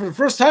bathroom for the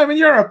first time in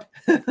Europe.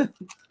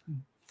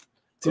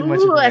 Too much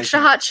extra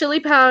hot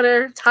chili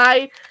powder.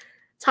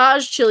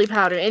 Taj chili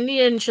powder.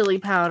 Indian chili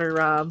powder,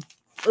 Rob.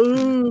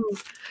 Ooh.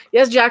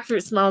 Yes,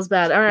 jackfruit smells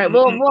bad. All right.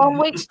 Well, I'll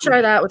wait to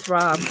try that with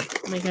Rob.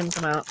 Make him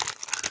come out.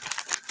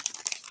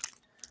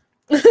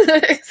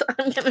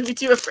 I'm going to be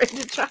too afraid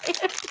to try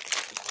it.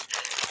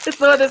 It's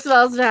the one that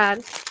smells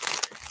bad.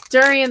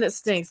 Durian that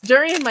stinks.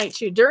 Durian might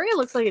chew. Durian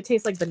looks like it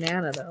tastes like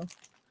banana, though.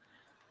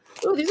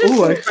 Ooh, these are these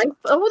are like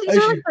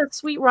the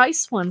sweet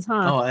rice ones,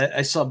 huh? Oh,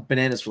 I saw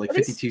bananas for like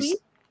 52.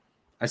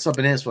 I saw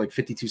bananas for like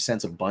 52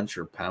 cents a bunch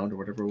or a pound or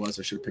whatever it was.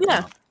 I should have picked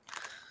them up.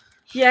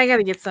 Yeah, I got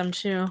to get some,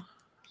 too.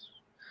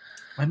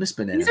 I miss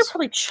bananas. These are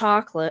probably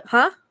chocolate,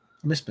 huh?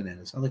 I miss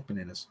bananas. I like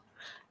bananas.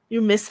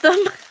 You miss them?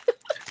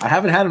 I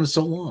haven't had them in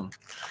so long.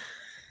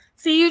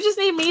 See, you just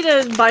need me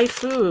to buy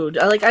food.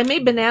 I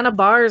made banana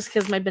bars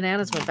because my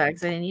bananas went bad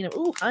because I didn't eat them.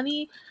 Ooh,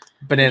 honey.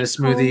 Banana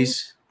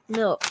smoothies.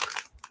 Milk.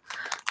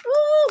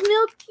 Ooh,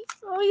 Milky.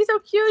 Oh, he's so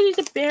cute.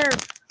 He's a bear.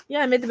 Yeah,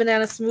 I made the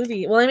banana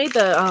smoothie. Well, I made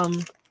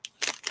the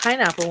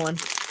pineapple one.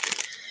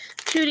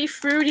 Tutti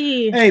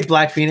fruity. Hey,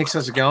 Black Phoenix.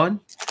 How's it going?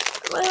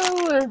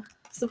 Hello.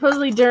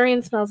 Supposedly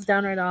durian smells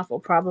downright awful,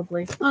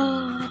 probably.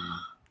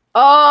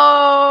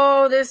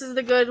 Oh, this is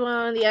the good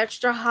one. The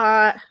extra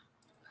hot.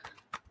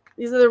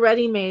 These are the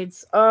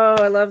ready-mades. Oh,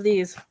 I love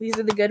these. These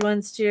are the good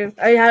ones, too.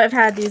 I've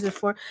had these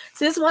before.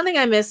 So this is one thing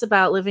I miss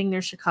about living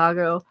near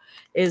Chicago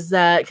is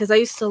that, because I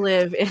used to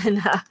live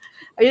in,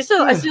 I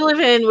still live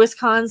in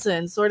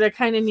Wisconsin, sort of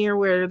kind of near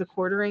where the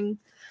Quartering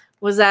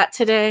was at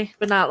today,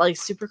 but not like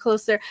super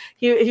close there.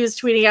 He was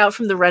tweeting out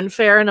from the Ren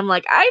Fair, and I'm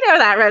like, I know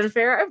that Ren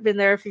Fair. I've been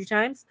there a few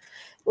times.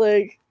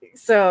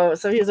 So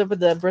he was up at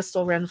the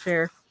Bristol Ren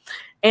Fair.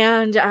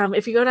 And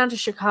if you go down to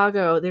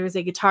Chicago, there is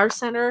a Guitar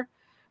Center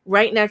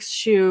right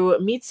next to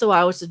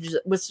Mitsuwa,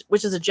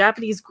 which is a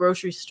Japanese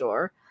grocery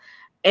store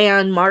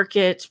and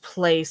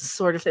marketplace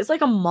sort of. It's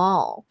like a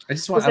mall.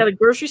 It's got a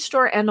grocery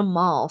store and a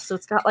mall. So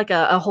it's got like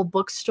a whole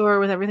bookstore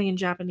with everything in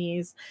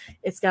Japanese.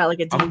 It's got like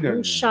a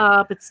DVD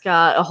shop. It's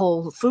got a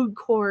whole food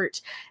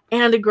court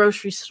and a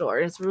grocery store.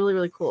 It's really,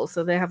 really cool.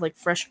 So they have like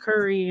fresh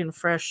curry and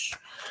fresh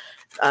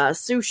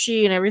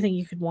sushi and everything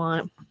you could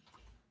want.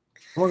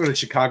 I want to go to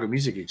Chicago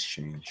Music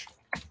Exchange.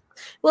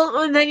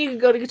 Well, and then you can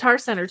go to Guitar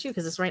Center too,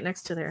 because it's right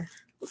next to there.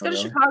 Let's go to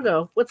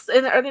Chicago. Are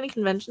there any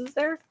conventions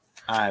there?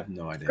 I have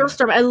no idea. Girl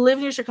Storm. I live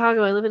near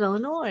Chicago. I live in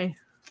Illinois.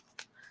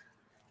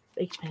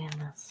 Baked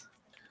bananas.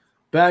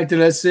 Back to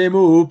that same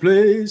old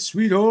place,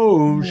 sweet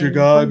home,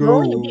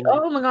 Chicago.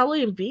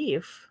 Mongolian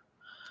beef.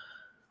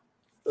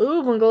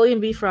 Ooh,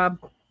 Mongolian beef, Rob.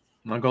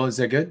 Mongolian, is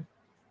that good?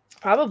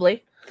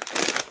 Probably.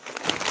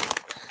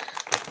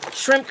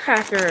 Shrimp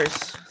crackers.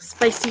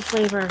 Spicy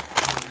flavor.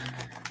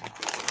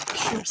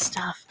 Shrimp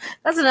stuff.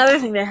 That's another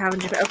thing they have in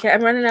Japan. Okay,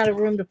 I'm running out of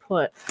room to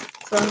put,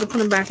 so I'm going to put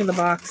them back in the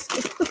box.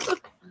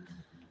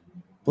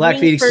 Black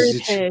Phoenix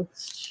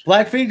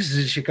is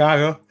in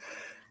Chicago.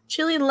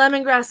 Chili,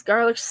 lemongrass,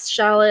 garlic,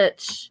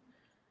 shallot,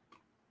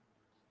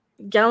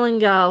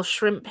 galangal,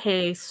 shrimp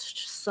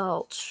paste,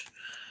 salt,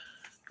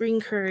 green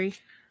curry,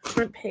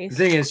 shrimp paste.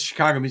 The thing is,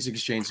 Chicago Music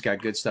Exchange has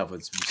got good stuff.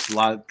 It's a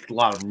lot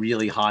of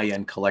really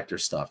high-end collector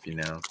stuff, you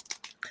know.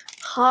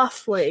 Haw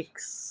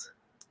flakes.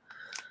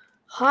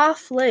 Haw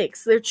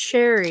flakes. They're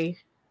cherry.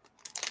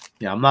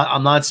 Yeah, I'm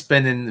not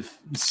spending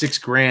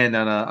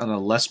 $6,000 on a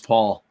Les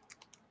Paul.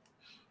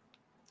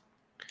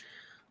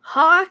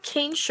 Haw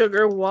cane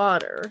sugar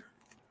water.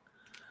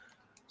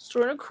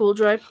 Store in a cool,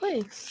 dry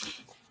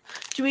place.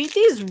 Do we eat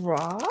these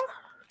raw?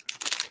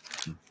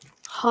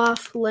 Haw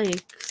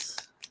flakes.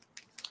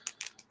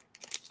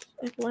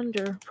 I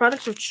wonder.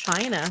 Products of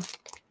China.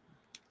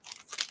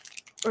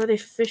 Or are they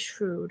fish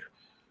food?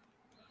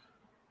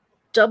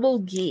 Double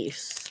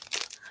geese.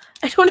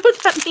 I don't know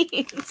what that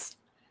means.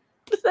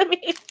 What does that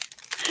mean?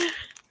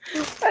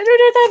 I don't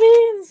know what that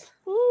means.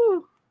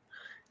 Ooh.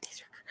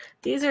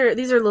 These are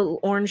little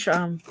orange.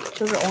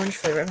 Those are orange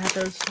flavor. I've had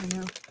those. I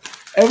know.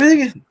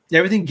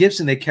 Everything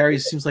Gibson they carry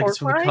seems like it's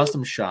from the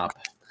custom shop.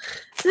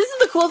 So this is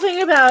the cool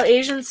thing about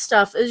Asian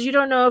stuff is you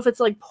don't know if it's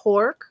like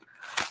pork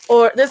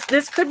or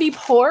this could be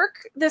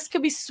pork. This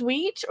could be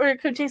sweet, or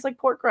it could taste like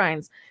pork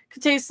rinds. It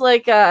could taste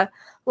like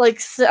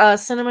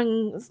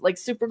cinnamon, like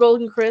super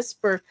golden crisp,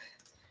 or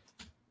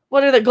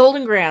what are the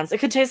golden grams? It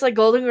could taste like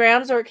golden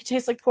grams, or it could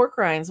taste like pork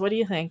rinds. What do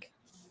you think?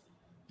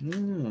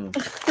 You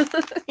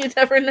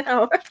never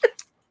know.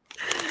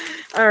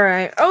 All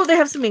right. Oh, they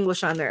have some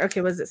English on there.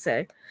 Okay, what does it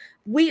say?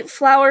 Wheat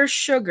flour,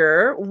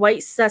 sugar,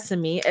 white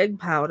sesame, egg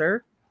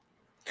powder.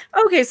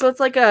 Okay, so it's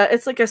like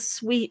a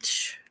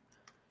sweet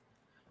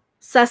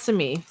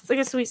sesame. It's like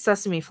a sweet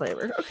sesame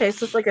flavor. Okay,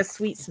 so it's like a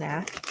sweet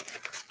snack.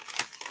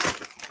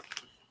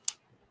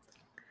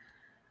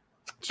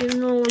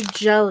 General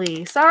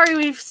jelly. Sorry,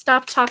 we've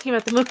stopped talking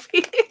about the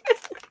movie.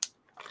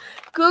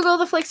 Google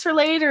the flakes for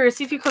later.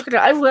 See if you cook it.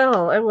 I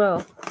will.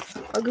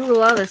 I'll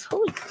Google all this.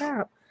 Holy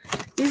crap.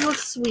 These look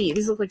sweet.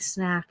 These look like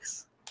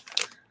snacks.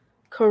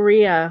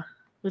 Korea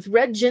with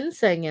red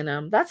ginseng in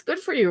them. That's good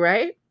for you,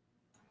 right?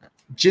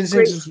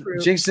 Ginseng's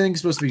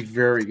supposed to be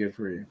very good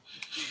for you.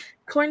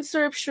 Corn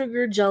syrup,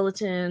 sugar,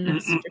 gelatin,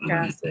 citric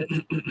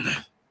acid,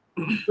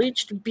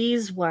 bleached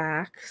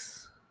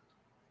beeswax,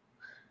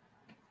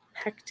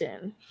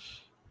 pectin.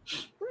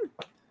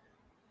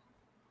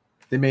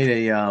 They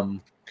made a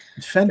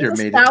Fender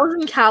made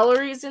 1,000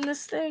 calories in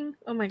this thing.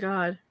 Oh my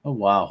god! Oh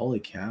wow! Holy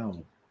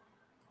cow!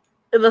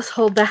 This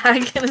whole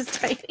bag is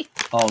tiny.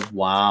 Oh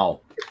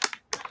wow!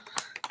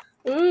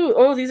 Ooh!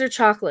 Oh, these are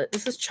chocolate.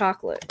 This is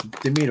chocolate.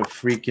 They made a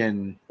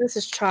freaking. This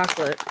is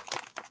chocolate.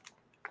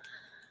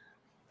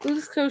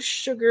 Glucose,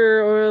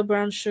 sugar, oil,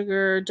 brown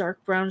sugar,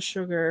 dark brown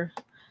sugar,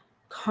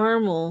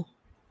 caramel.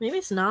 Maybe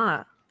it's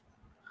not.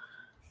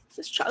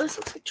 This looks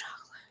like chocolate.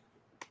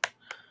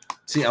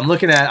 See, I'm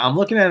looking at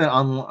it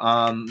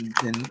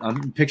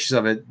on pictures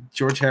of it.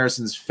 George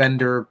Harrison's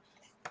Fender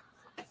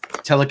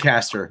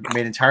Telecaster,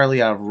 made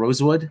entirely out of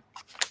rosewood.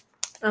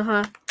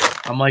 Uh-huh.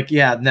 I'm like,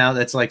 yeah, now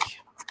that's like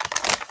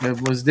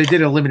they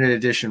did a limited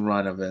edition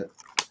run of it.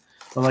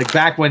 But like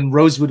back when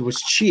rosewood was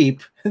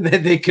cheap,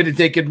 they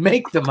could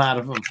make them out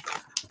of them.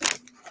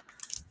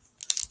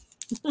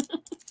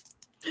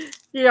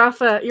 You're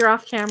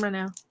off camera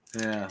now.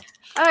 Yeah.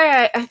 All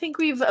right, I think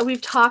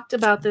we've talked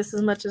about this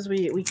as much as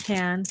we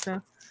can.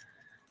 So,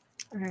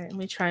 all right, let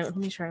me try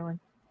one.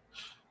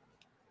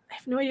 I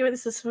have no idea what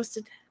this is supposed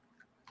to do.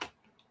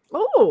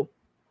 Oh,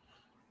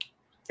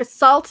 it's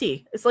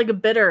salty. It's like a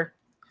bitter.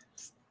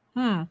 It's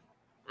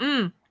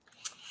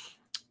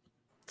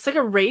like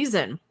a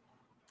raisin.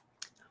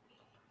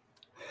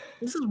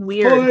 This is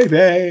weird.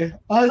 Baby,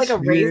 like a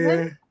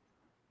raisin.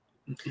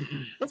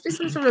 Must be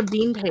some sort of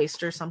bean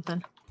paste or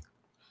something.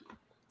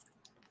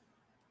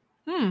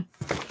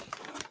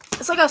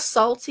 It's like a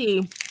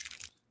salty.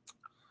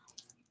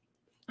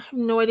 I have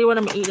no idea what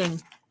I'm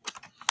eating.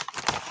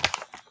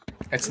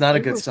 It's not a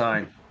good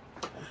sign.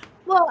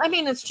 Well, I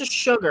mean, it's just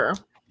sugar.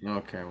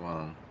 Okay,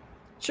 well.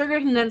 Sugar,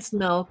 condensed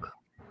milk.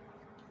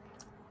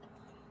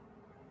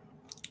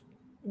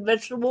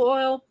 Vegetable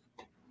oil.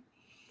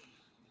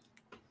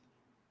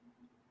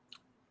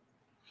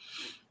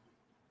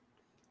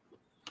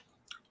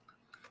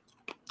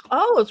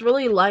 Oh, it's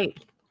really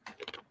light.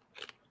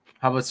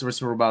 How about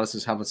Sarissa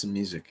Robotis? How about some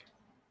music?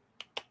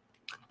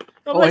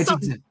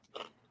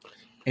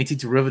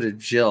 Anti-derivative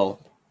Jill.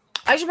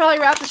 I should probably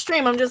wrap the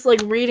stream. I'm just like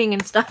reading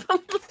and stuff.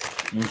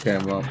 Okay,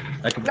 well,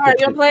 I can. All right,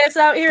 you gonna play us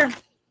out here?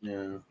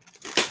 Yeah.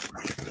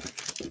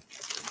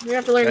 You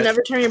have to learn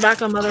never turn your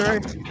back on Mother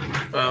Earth.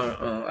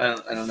 I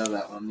don't know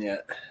that one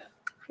yet.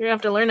 You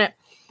have to learn it.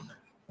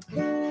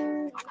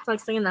 It's like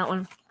singing that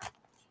one.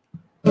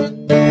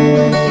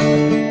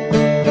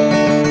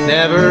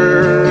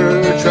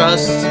 Never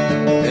trust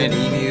an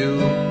emu.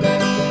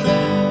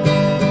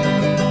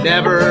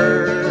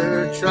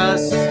 Never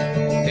trust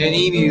an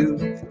emu.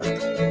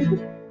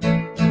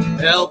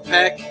 They'll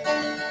peck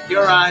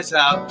your eyes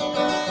out,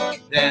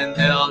 then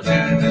they'll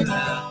do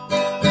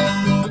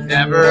that.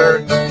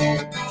 Never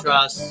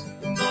trust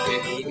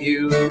an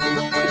emu.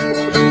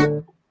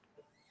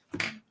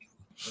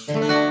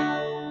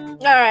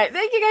 All right,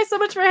 thank you guys so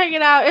much for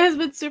hanging out. It has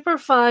been super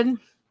fun.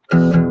 All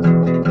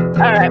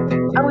right,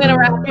 I'm gonna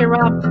wrap here,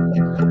 Rob.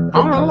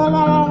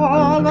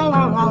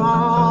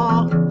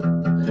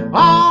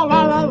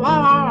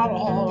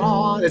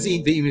 That's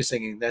the emu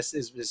singing. That's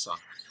his song.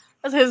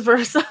 That's his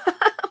verse. All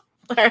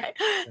right,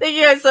 thank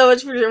you guys so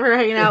much for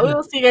hanging out. We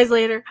will see you guys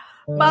later.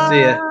 Bye.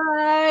 See ya.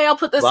 I'll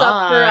put this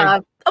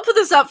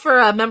up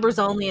for members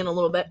only in a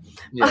little bit.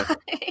 Yeah.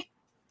 Bye.